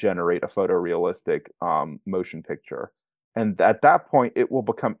able to generate a photorealistic motion picture. And at that point, it will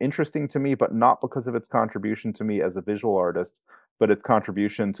become interesting to me, but not because of its contribution to me as a visual artist, but its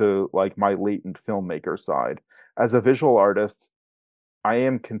contribution to like my latent filmmaker side. As a visual artist, I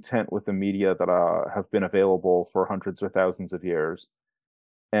am content with the media that have been available for hundreds or thousands of years,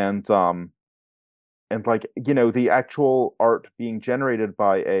 and like, you know, the actual art being generated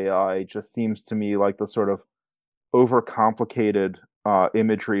by AI just seems to me like the sort of overcomplicated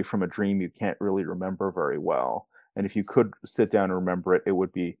imagery from a dream you can't really remember very well. And if you could sit down and remember it, it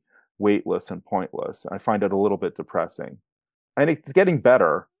would be weightless and pointless. I find it a little bit depressing, and it's getting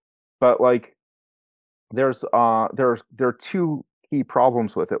better, but like there are two key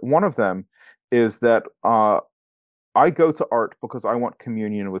problems with it. One of them is that I go to art because I want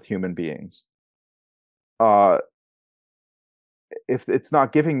communion with human beings. If it's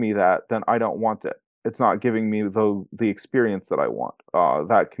not giving me that, then I don't want it. It's not giving me the experience that I want.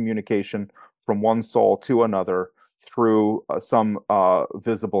 That communication from one soul to another, through some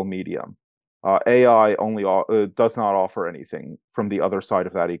visible medium. AI only does not offer anything from the other side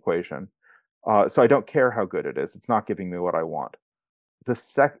of that equation. So I don't care how good it is. It's not giving me what I want.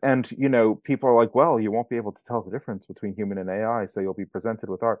 And people are like, well, you won't be able to tell the difference between human and AI, so you'll be presented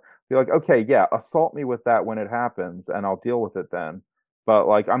with art. Be like, okay, yeah, assault me with that when it happens, and I'll deal with it then. But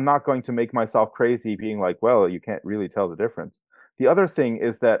like, I'm not going to make myself crazy being like, well, you can't really tell the difference. The other thing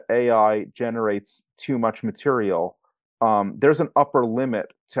is that AI generates too much material. There's an upper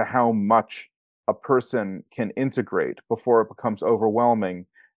limit to how much a person can integrate before it becomes overwhelming.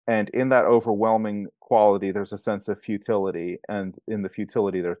 And in that overwhelming quality, there's a sense of futility, and in the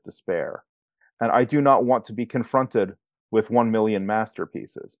futility, there's despair. And I do not want to be confronted with 1 million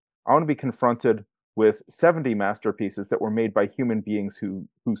masterpieces. I want to be confronted with 70 masterpieces that were made by human beings who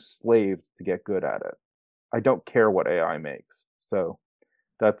slaved to get good at it. I don't care what AI makes. So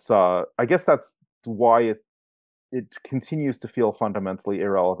that's I guess that's why it continues to feel fundamentally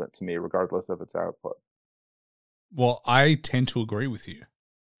irrelevant to me, regardless of its output. Well, I tend to agree with you.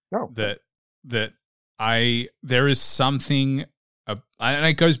 Oh, that there is something, and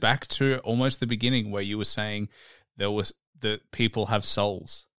it goes back to almost the beginning where you were saying that people have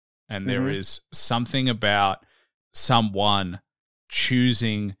souls, and there is something about someone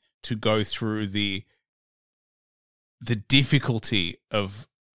choosing to go through the difficulty of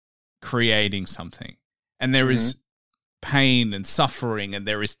creating something, and there is pain and suffering, and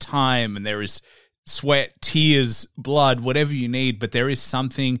there is time, and there is sweat, tears, blood, whatever you need, but there is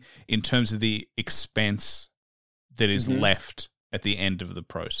something in terms of the expense that is left at the end of the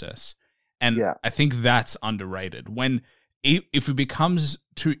process. And I think that's underrated. If it becomes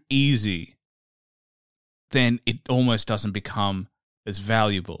too easy, then it almost doesn't become as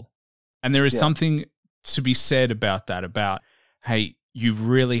valuable. And there is something to be said about that, about, hey, you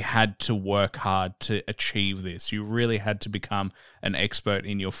really had to work hard to achieve this. You really had to become an expert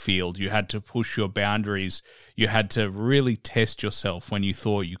in your field. You had to push your boundaries. You had to really test yourself when you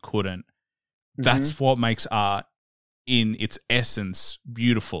thought you couldn't. That's what makes art in its essence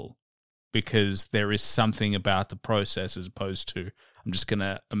beautiful, because there is something about the process as opposed to, I'm just going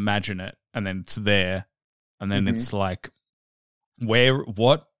to imagine it and then it's there. And then it's like,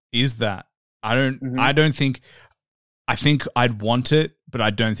 what is that? I think I'd want it, but I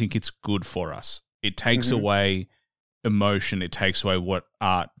don't think it's good for us. It takes away emotion. It takes away what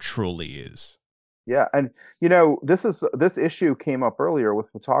art truly is. Yeah, and this issue came up earlier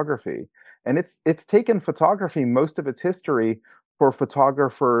with photography, and it's taken photography most of its history for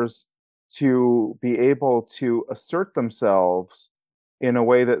photographers to be able to assert themselves in a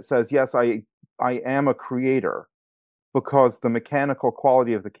way that says, yes, I am a creator, because the mechanical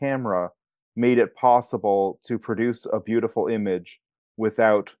quality of the camera made it possible to produce a beautiful image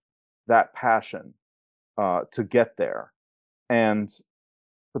without that passion to get there. And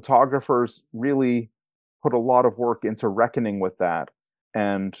photographers really put a lot of work into reckoning with that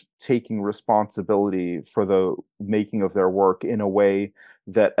and taking responsibility for the making of their work in a way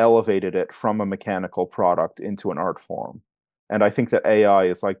that elevated it from a mechanical product into an art form. And I think that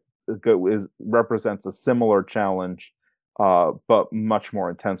AI represents a similar challenge, but much more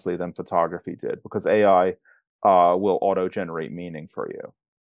intensely than photography did, because AI will auto-generate meaning for you.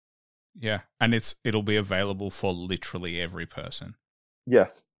 Yeah, and it'll be available for literally every person.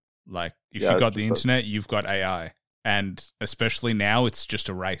 Yes. Like, if you've got the internet, you've got AI. And especially now, it's just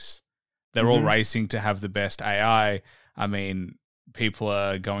a race. They're all racing to have the best AI. I mean, people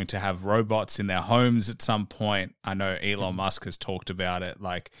are going to have robots in their homes at some point. I know Elon Musk has talked about it.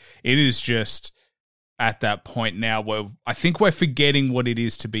 Like, it is just at that point now where I think we're forgetting what it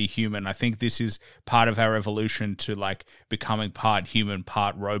is to be human. I think this is part of our evolution to like becoming part human,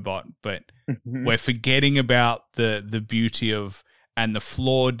 part robot. But we're forgetting about the beauty of and the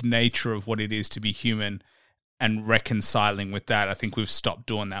flawed nature of what it is to be human, and reconciling with that. I think we've stopped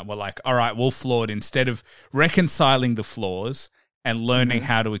doing that. We're like, all right, we're flawed. Instead of reconciling the flaws and learning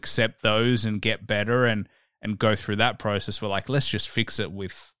how to accept those and get better and go through that process, we're like, let's just fix it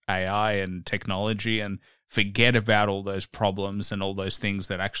with AI and technology and forget about all those problems and all those things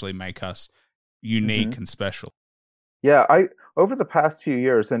that actually make us unique and special. Yeah, over the past few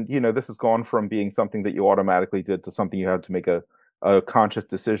years, and this has gone from being something that you automatically did to something you had to make a conscious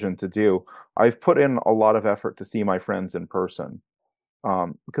decision to do. I've put in a lot of effort to see my friends in person,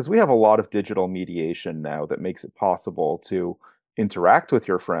 because we have a lot of digital mediation now that makes it possible to interact with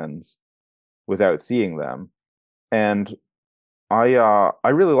your friends without seeing them. And I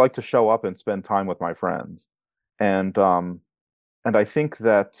really like to show up and spend time with my friends. And I think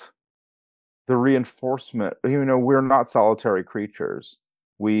that the reinforcement, we're not solitary creatures.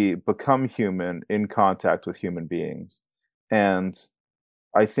 we become human in contact with human beings. And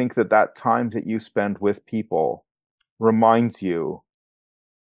I think that time that you spend with people reminds you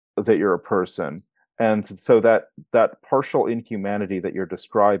that you're a person. And so that partial inhumanity that you're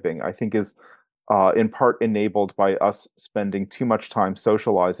describing, I think, is in part enabled by us spending too much time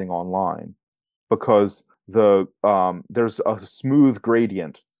socializing online, because there's a smooth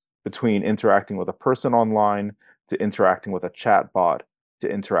gradient between interacting with a person online to interacting with a chat bot to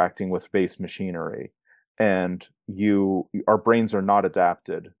interacting with base machinery. And our brains are not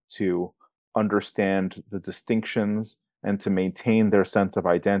adapted to understand the distinctions and to maintain their sense of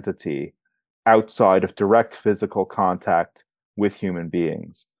identity outside of direct physical contact with human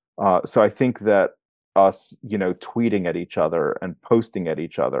beings. So I think that us, tweeting at each other and posting at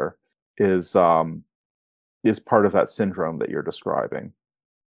each other is part of that syndrome that you're describing.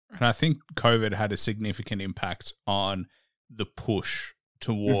 And I think COVID had a significant impact on the push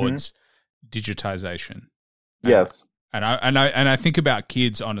towards digitization. Yes. And I think about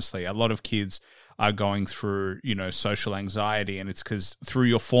kids, honestly. A lot of kids are going through, social anxiety, and it's because through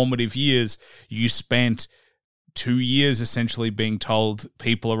your formative years, you spent 2 years essentially being told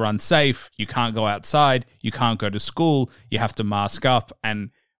people are unsafe, you can't go outside, you can't go to school, you have to mask up. And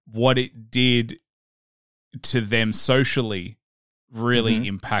what it did to them socially really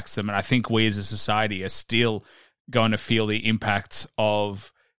impacts them. And I think we as a society are still going to feel the impacts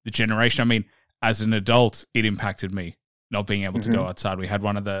of the generation. I mean, as an adult, it impacted me not being able to go outside. We had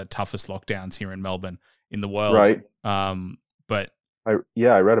one of the toughest lockdowns here in Melbourne in the world. Right. But I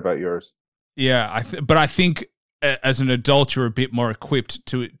read about yours. Yeah, but I think as an adult, you're a bit more equipped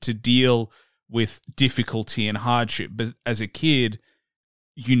to deal with difficulty and hardship. But as a kid,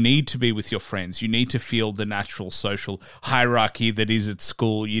 you need to be with your friends. You need to feel the natural social hierarchy that is at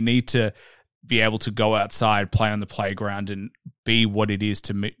school. You need to be able to go outside, play on the playground, and be what it is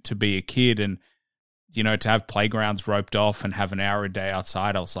to be a kid. And to have playgrounds roped off and have an hour a day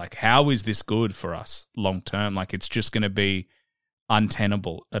outside, I was like, how is this good for us long term? Like, it's just going to be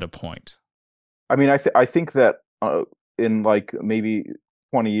untenable at a point. I mean, I think that in like maybe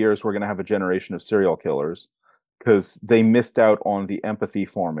 20 years, we're going to have a generation of serial killers because they missed out on the empathy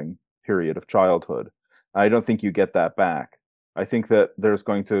forming period of childhood. I don't think you get that back. I think that there's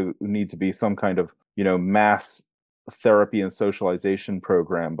going to need to be some kind of, mass therapy and socialization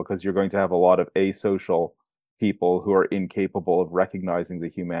program, because you're going to have a lot of asocial people who are incapable of recognizing the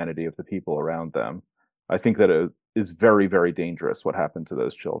humanity of the people around them. I think that it is very, very dangerous what happened to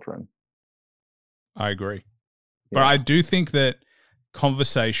those children. I agree. But I do think that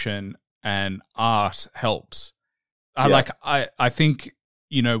conversation and art helps. I think,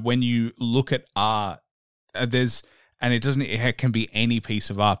 when you look at art, it can be any piece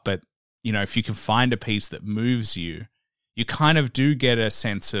of art, but, if you can find a piece that moves you, you kind of do get a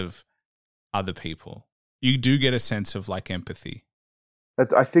sense of other people. You do get a sense of like empathy.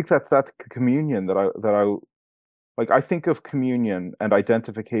 I think that's that communion that I like. I think of communion and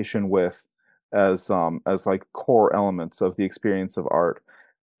identification with as like core elements of the experience of art.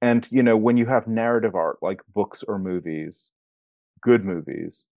 And when you have narrative art like books or movies, good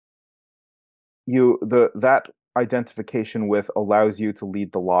movies, that identification with allows you to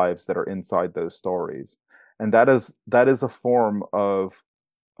lead the lives that are inside those stories. And that is a form of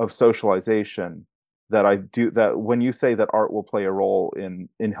socialization that when you say that art will play a role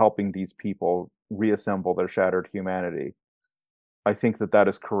in helping these people reassemble their shattered humanity, I think that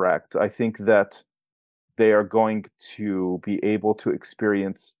is correct. I think that they are going to be able to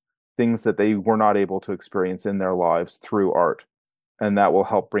experience things that they were not able to experience in their lives through art, and that will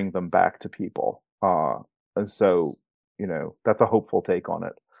help bring them back to people. And so, that's a hopeful take on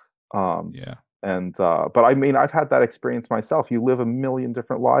it. Yeah. And but I mean, I've had that experience myself. You live a million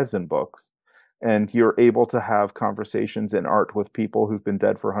different lives in books, and you're able to have conversations in art with people who've been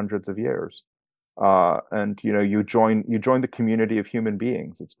dead for hundreds of years. And you join the community of human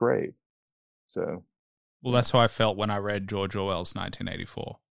beings. It's great. So, well, that's how I felt when I read George Orwell's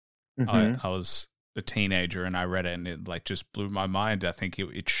 1984. I was a teenager and I read it, and it like just blew my mind. I think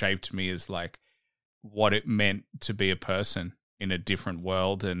it shaped me as like what it meant to be a person in a different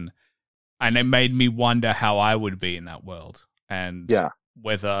world, and it made me wonder how I would be in that world, and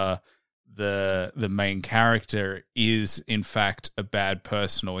whether the main character is in fact a bad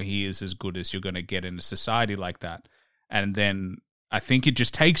person or he is as good as you're going to get in a society like that. And then I think it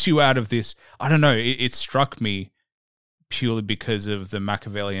just takes you out of this. I don't know. It struck me purely because of the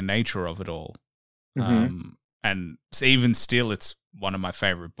Machiavellian nature of it all. And even still, it's one of my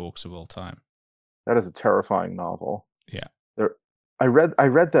favorite books of all time. That is a terrifying novel. Yeah. I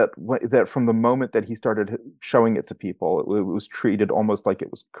read that from the moment that he started showing it to people, it was treated almost like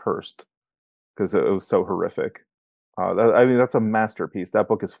it was cursed because it was so horrific. I mean, that's a masterpiece. That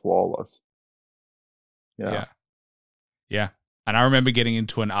book is flawless. Yeah. Yeah. Yeah. And I remember getting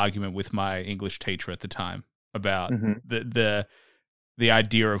into an argument with my English teacher at the time about the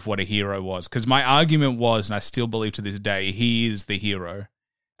idea of what a hero was. Because my argument was, and I still believe to this day, he is the hero,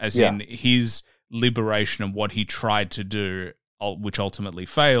 as in his liberation and what he tried to do, which ultimately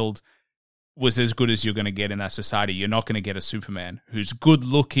failed, was as good as you're going to get in that society. You're not going to get a Superman who's good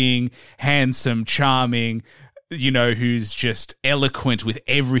looking, handsome, charming, who's just eloquent with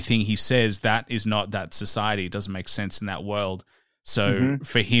everything he says. That is not that society. It doesn't make sense in that world. So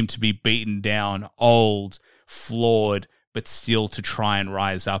for him to be beaten down, old, flawed, but still to try and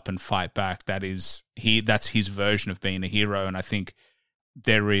rise up and fight back, that's his version of being a hero. And I think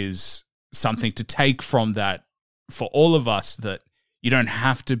there is something to take from that for all of us, that you don't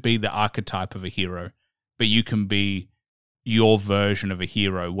have to be the archetype of a hero, but you can be your version of a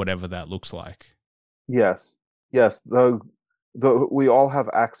hero, whatever that looks like. Yes. We all have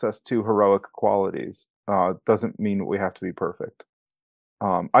access to heroic qualities. Doesn't mean we have to be perfect.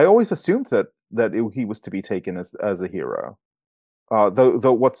 I always assumed that he was to be taken as a hero.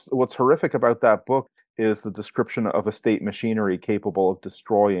 Though what's horrific about that book is the description of a state machinery capable of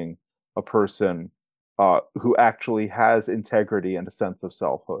destroying a person who actually has integrity and a sense of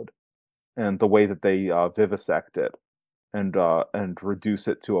selfhood, and the way that they vivisect it and reduce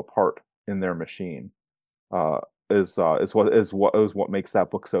it to a part in their machine is what makes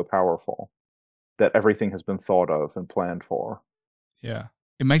that book so powerful. That everything has been thought of and planned for. Yeah.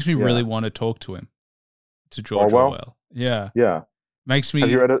 It makes me really want to talk to him, to George Orwell. Yeah. Yeah. Makes me... Have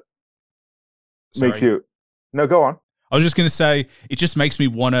you read it? Sorry. Makes you... No, go on. I was just going to say, it just makes me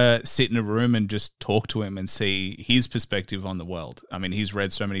want to sit in a room and just talk to him and see his perspective on the world. I mean, he's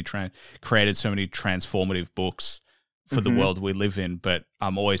read so many, created so many transformative books for the world we live in, but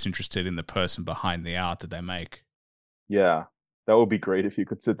I'm always interested in the person behind the art that they make. Yeah. That would be great if you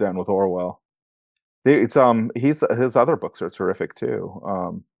could sit down with Orwell. It's his other books are terrific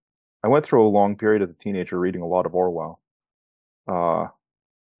too. I went through a long period as a teenager reading a lot of Orwell. The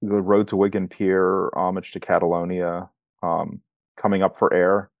Road to Wigan Pier, Homage to Catalonia, Coming Up for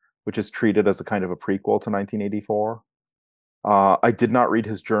Air, which is treated as a kind of a prequel to 1984. I did not read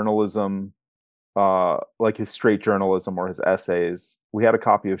his journalism, like his straight journalism or his essays. We had a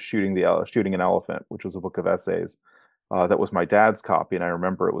copy of Shooting an Elephant, which was a book of essays. That was my dad's copy, and I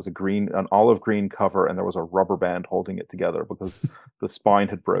remember it was an olive green cover, and there was a rubber band holding it together because the spine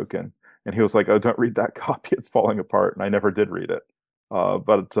had broken. And he was like, "Oh, don't read that copy; it's falling apart." And I never did read it.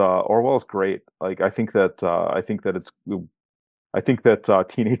 But Orwell's great. Like, I think that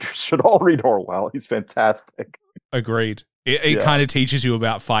teenagers should all read Orwell. He's fantastic. Agreed. It kind of teaches you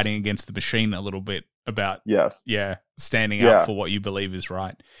about fighting against the machine a little bit, about standing up for what you believe is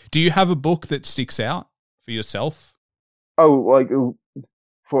right. Do you have a book that sticks out for yourself? Oh,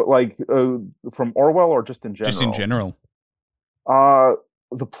 from Orwell or just in general? Just in general.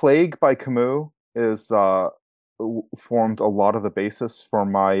 The Plague by Camus is formed a lot of the basis for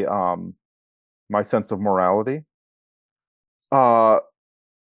my my sense of morality.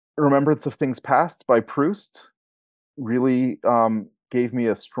 Remembrance of Things Past by Proust really gave me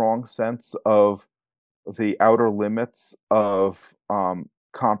a strong sense of the outer limits of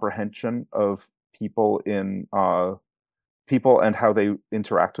comprehension of people and how they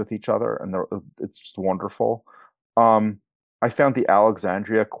interact with each other, and it's just wonderful. I found the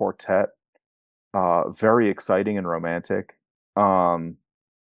Alexandria Quartet very exciting and romantic.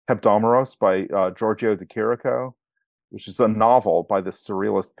 Hebdomeros by Giorgio de Chirico, which is a novel by this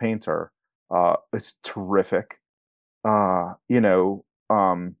surrealist painter. It's terrific. I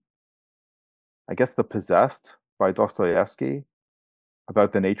guess The Possessed by Dostoevsky,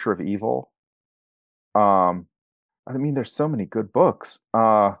 about the nature of evil. I mean, there's so many good books.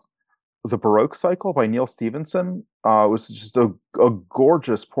 The Baroque Cycle by Neil Stevenson was just a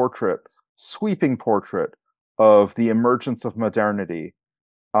gorgeous sweeping portrait of the emergence of modernity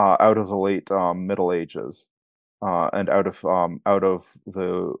out of the late Middle Ages and out of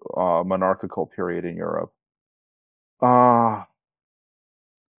the monarchical period in Europe. What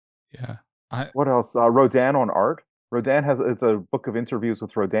else? Rodin on art. It's a book of interviews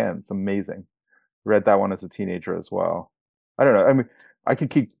with Rodin. It's amazing. Read that one as a teenager as well. I don't know. I mean, I can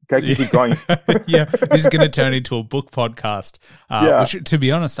keep going. Yeah, this is going to turn into a book podcast. Which, to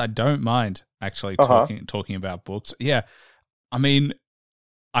be honest, I don't mind actually talking about books. Yeah, I mean,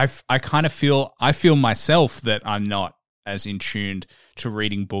 I kind of feel myself that I'm not as in tuned to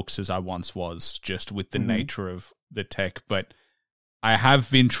reading books as I once was, just with the nature of the tech. But I have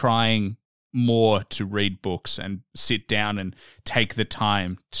been trying more to read books and sit down and take the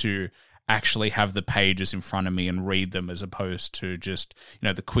time to actually have the pages in front of me and read them, as opposed to just,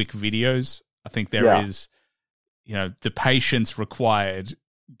 the quick videos. I think there is, the patience required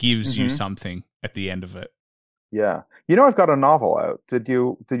gives you something at the end of it. Yeah. I've got a novel out. Did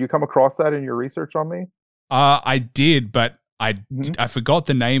you come across that in your research on me? I did, but I forgot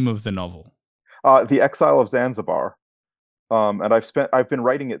the name of the novel. The Exile of Zanzibar. And I've been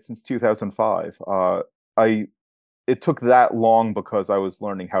writing it since 2005. It took that long because I was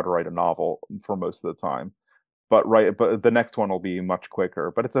learning how to write a novel for most of the time. But the next one will be much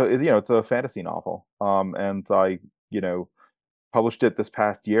quicker. But it's a fantasy novel. And I, published it this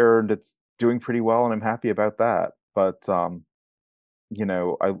past year, and it's doing pretty well, and I'm happy about that. But I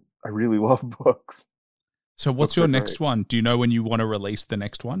really love books. So what's your next one? Do you know when you want to release the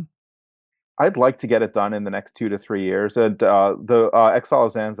next one? I'd like to get it done in the next 2 to 3 years. And the Exile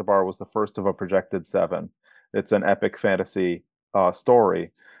of Zanzibar was the first of a projected 7. It's an epic fantasy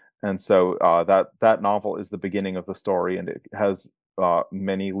story, and so that novel is the beginning of the story, and it has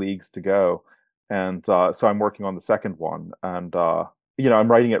many leagues to go. And so I'm working on the second one, and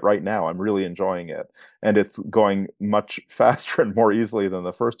I'm writing it right now. I'm really enjoying it, and it's going much faster and more easily than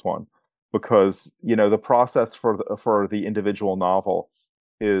the first one, because the process for the individual novel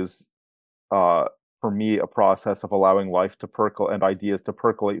is, for me, a process of allowing life to percolate and ideas to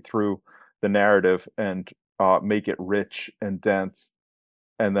percolate through the narrative and make it rich and dense,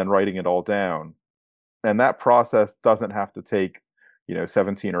 and then writing it all down. And that process doesn't have to take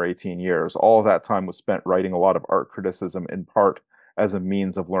 17 or 18 years. All of that time was spent writing a lot of art criticism, in part as a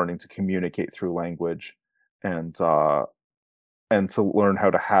means of learning to communicate through language, and to learn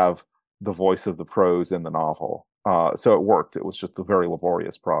how to have the voice of the prose in the novel. So it worked. It was just a very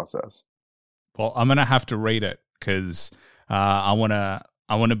laborious process. Well, I'm gonna have to read it, because I want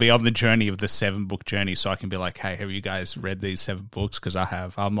to be on the journey of the 7-book journey, so I can be like, hey, have you guys read these 7 books? Because I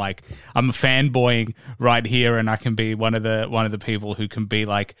have. I'm fanboying right here, and I can be one of the people who can be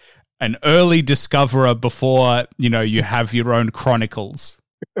like an early discoverer before you have your own chronicles.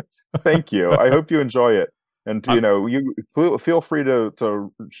 Thank you. I hope you enjoy it, and you feel free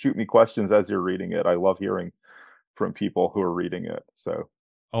to shoot me questions as you're reading it. I love hearing from people who are reading it. So.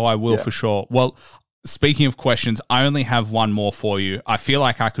 Oh, I will for sure. Well, speaking of questions, I only have one more for you. I feel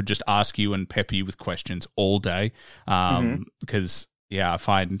like I could just ask you and pepper you with questions all day, because, I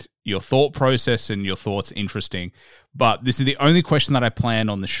find your thought process and your thoughts interesting. But this is the only question that I plan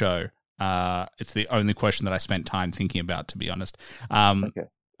on the show. It's the only question that I spent time thinking about, to be honest. Okay.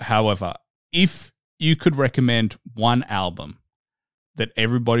 However, if you could recommend one album that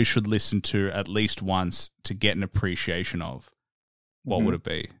everybody should listen to at least once to get an appreciation of, what would it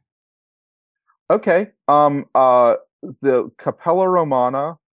be? Okay. The Capella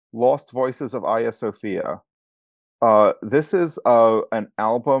Romana, Lost Voices of Hagia Sophia. This is an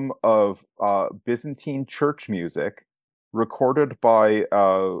album of Byzantine church music recorded by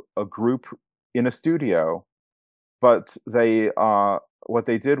a group in a studio, but what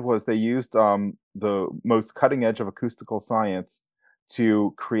they did was they used the most cutting edge of acoustical science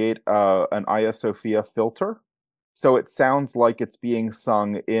to create an Hagia Sophia filter. So it sounds like it's being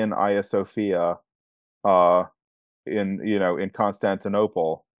sung in Hagia Sophia, in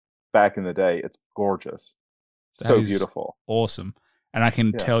Constantinople back in the day. It's gorgeous, so beautiful, awesome. And I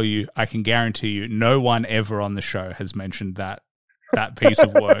can tell you, I can guarantee you, no one ever on the show has mentioned that piece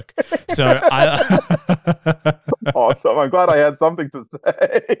of work. So awesome. I'm glad I had something to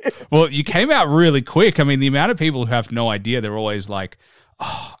say. Well, you came out really quick. I mean, the amount of people who have no idea, they're always like,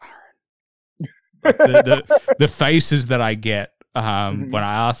 oh. The faces that I get when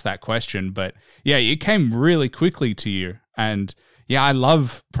I ask that question. But yeah, it came really quickly to you. And yeah, I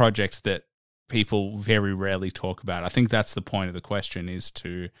love projects that people very rarely talk about. I think that's the point of the question, is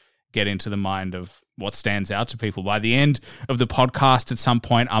to get into the mind of what stands out to people. By the end of the podcast, at some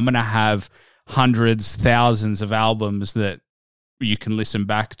point, I'm going to have hundreds, thousands of albums that you can listen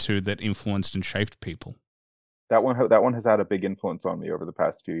back to that influenced and shaped people. That one has had a big influence on me over the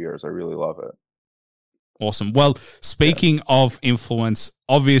past few years. I really love it. Awesome. Well, speaking of influence,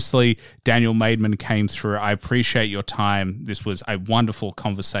 obviously Daniel Maidman came through. I appreciate your time. This was a wonderful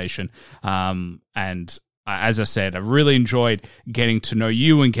conversation. And as I said, I really enjoyed getting to know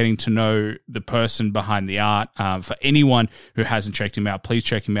you and getting to know the person behind the art. For anyone who hasn't checked him out, please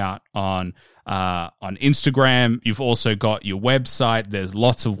check him out on Instagram. You've also got your website. There's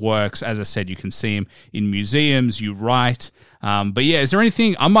lots of works. As I said, you can see him in museums. You write. But yeah, is there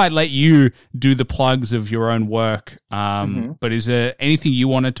anything, I might let you do the plugs of your own work, but is there anything you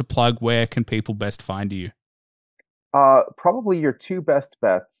wanted to plug? Where can people best find you? Probably your two best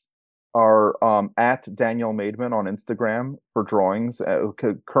bets are at Daniel Maidman on Instagram for drawings,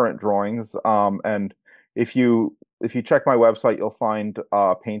 current drawings. And if you check my website, you'll find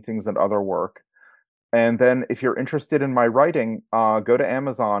paintings and other work. And then if you're interested in my writing, go to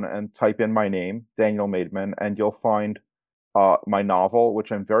Amazon and type in my name, Daniel Maidman, and you'll find my novel,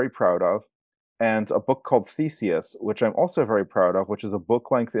 which I'm very proud of, and a book called Theseus, which I'm also very proud of, which is a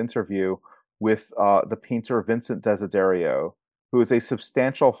book-length interview with the painter Vincent Desiderio, who is a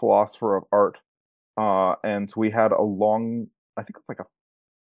substantial philosopher of art. And we had a long, I think it's like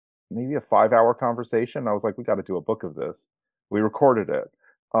maybe a 5-hour conversation. I was like, we got to do a book of this. We recorded it.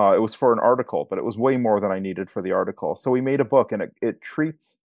 It was for an article, but it was way more than I needed for the article. So we made a book, and it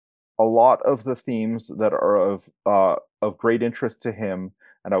treats a lot of the themes that are of great interest to him.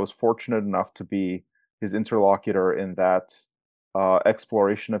 And I was fortunate enough to be his interlocutor in that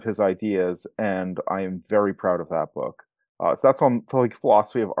exploration of his ideas, and I am very proud of that book. So that's on like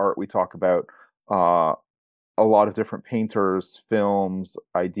philosophy of art. We talk about a lot of different painters, films,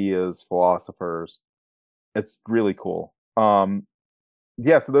 ideas, philosophers. It's really cool.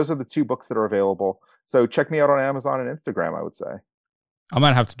 Yeah, so those are the two books that are available. So check me out on Amazon and Instagram, I would say. I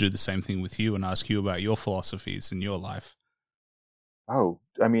might have to do the same thing with you and ask you about your philosophies in your life. Oh,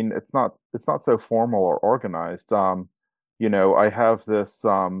 I mean, it's not so formal or organized. I have this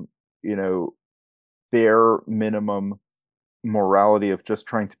bare minimum morality of just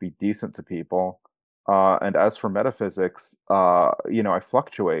trying to be decent to people. And as for metaphysics, I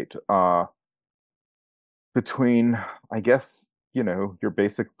fluctuate between, I guess, your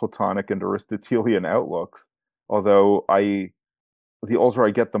basic Platonic and Aristotelian outlooks. Although the older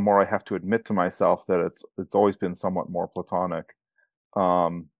I get, the more I have to admit to myself that it's always been somewhat more Platonic,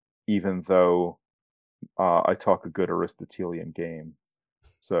 even though I talk a good Aristotelian game.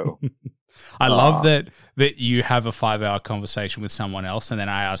 So I love that you have a 5-hour conversation with someone else, and then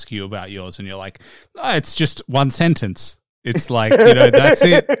I ask you about yours, and you're like, oh, it's just one sentence. It's like, that's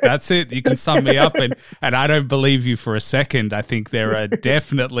it. That's it. You can sum me up. And I don't believe you for a second. I think there are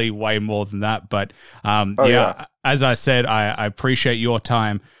definitely way more than that. But yeah, as I said, I appreciate your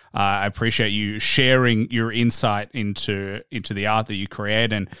time. I appreciate you sharing your insight into the art that you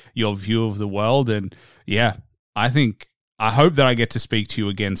create and your view of the world. And yeah, I hope that I get to speak to you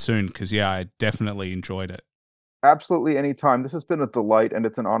again soon, because yeah, I definitely enjoyed it. Absolutely, anytime. This has been a delight, and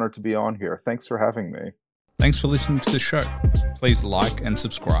it's an honor to be on here. Thanks for having me. Thanks for listening to the show. Please like and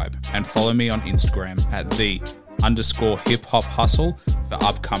subscribe, and follow me on Instagram at @the_hip-hop-hustle for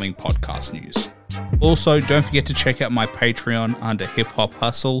upcoming podcast news. Also, don't forget to check out my Patreon under Hip Hop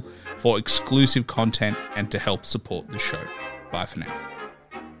Hustle for exclusive content and to help support the show. Bye for now.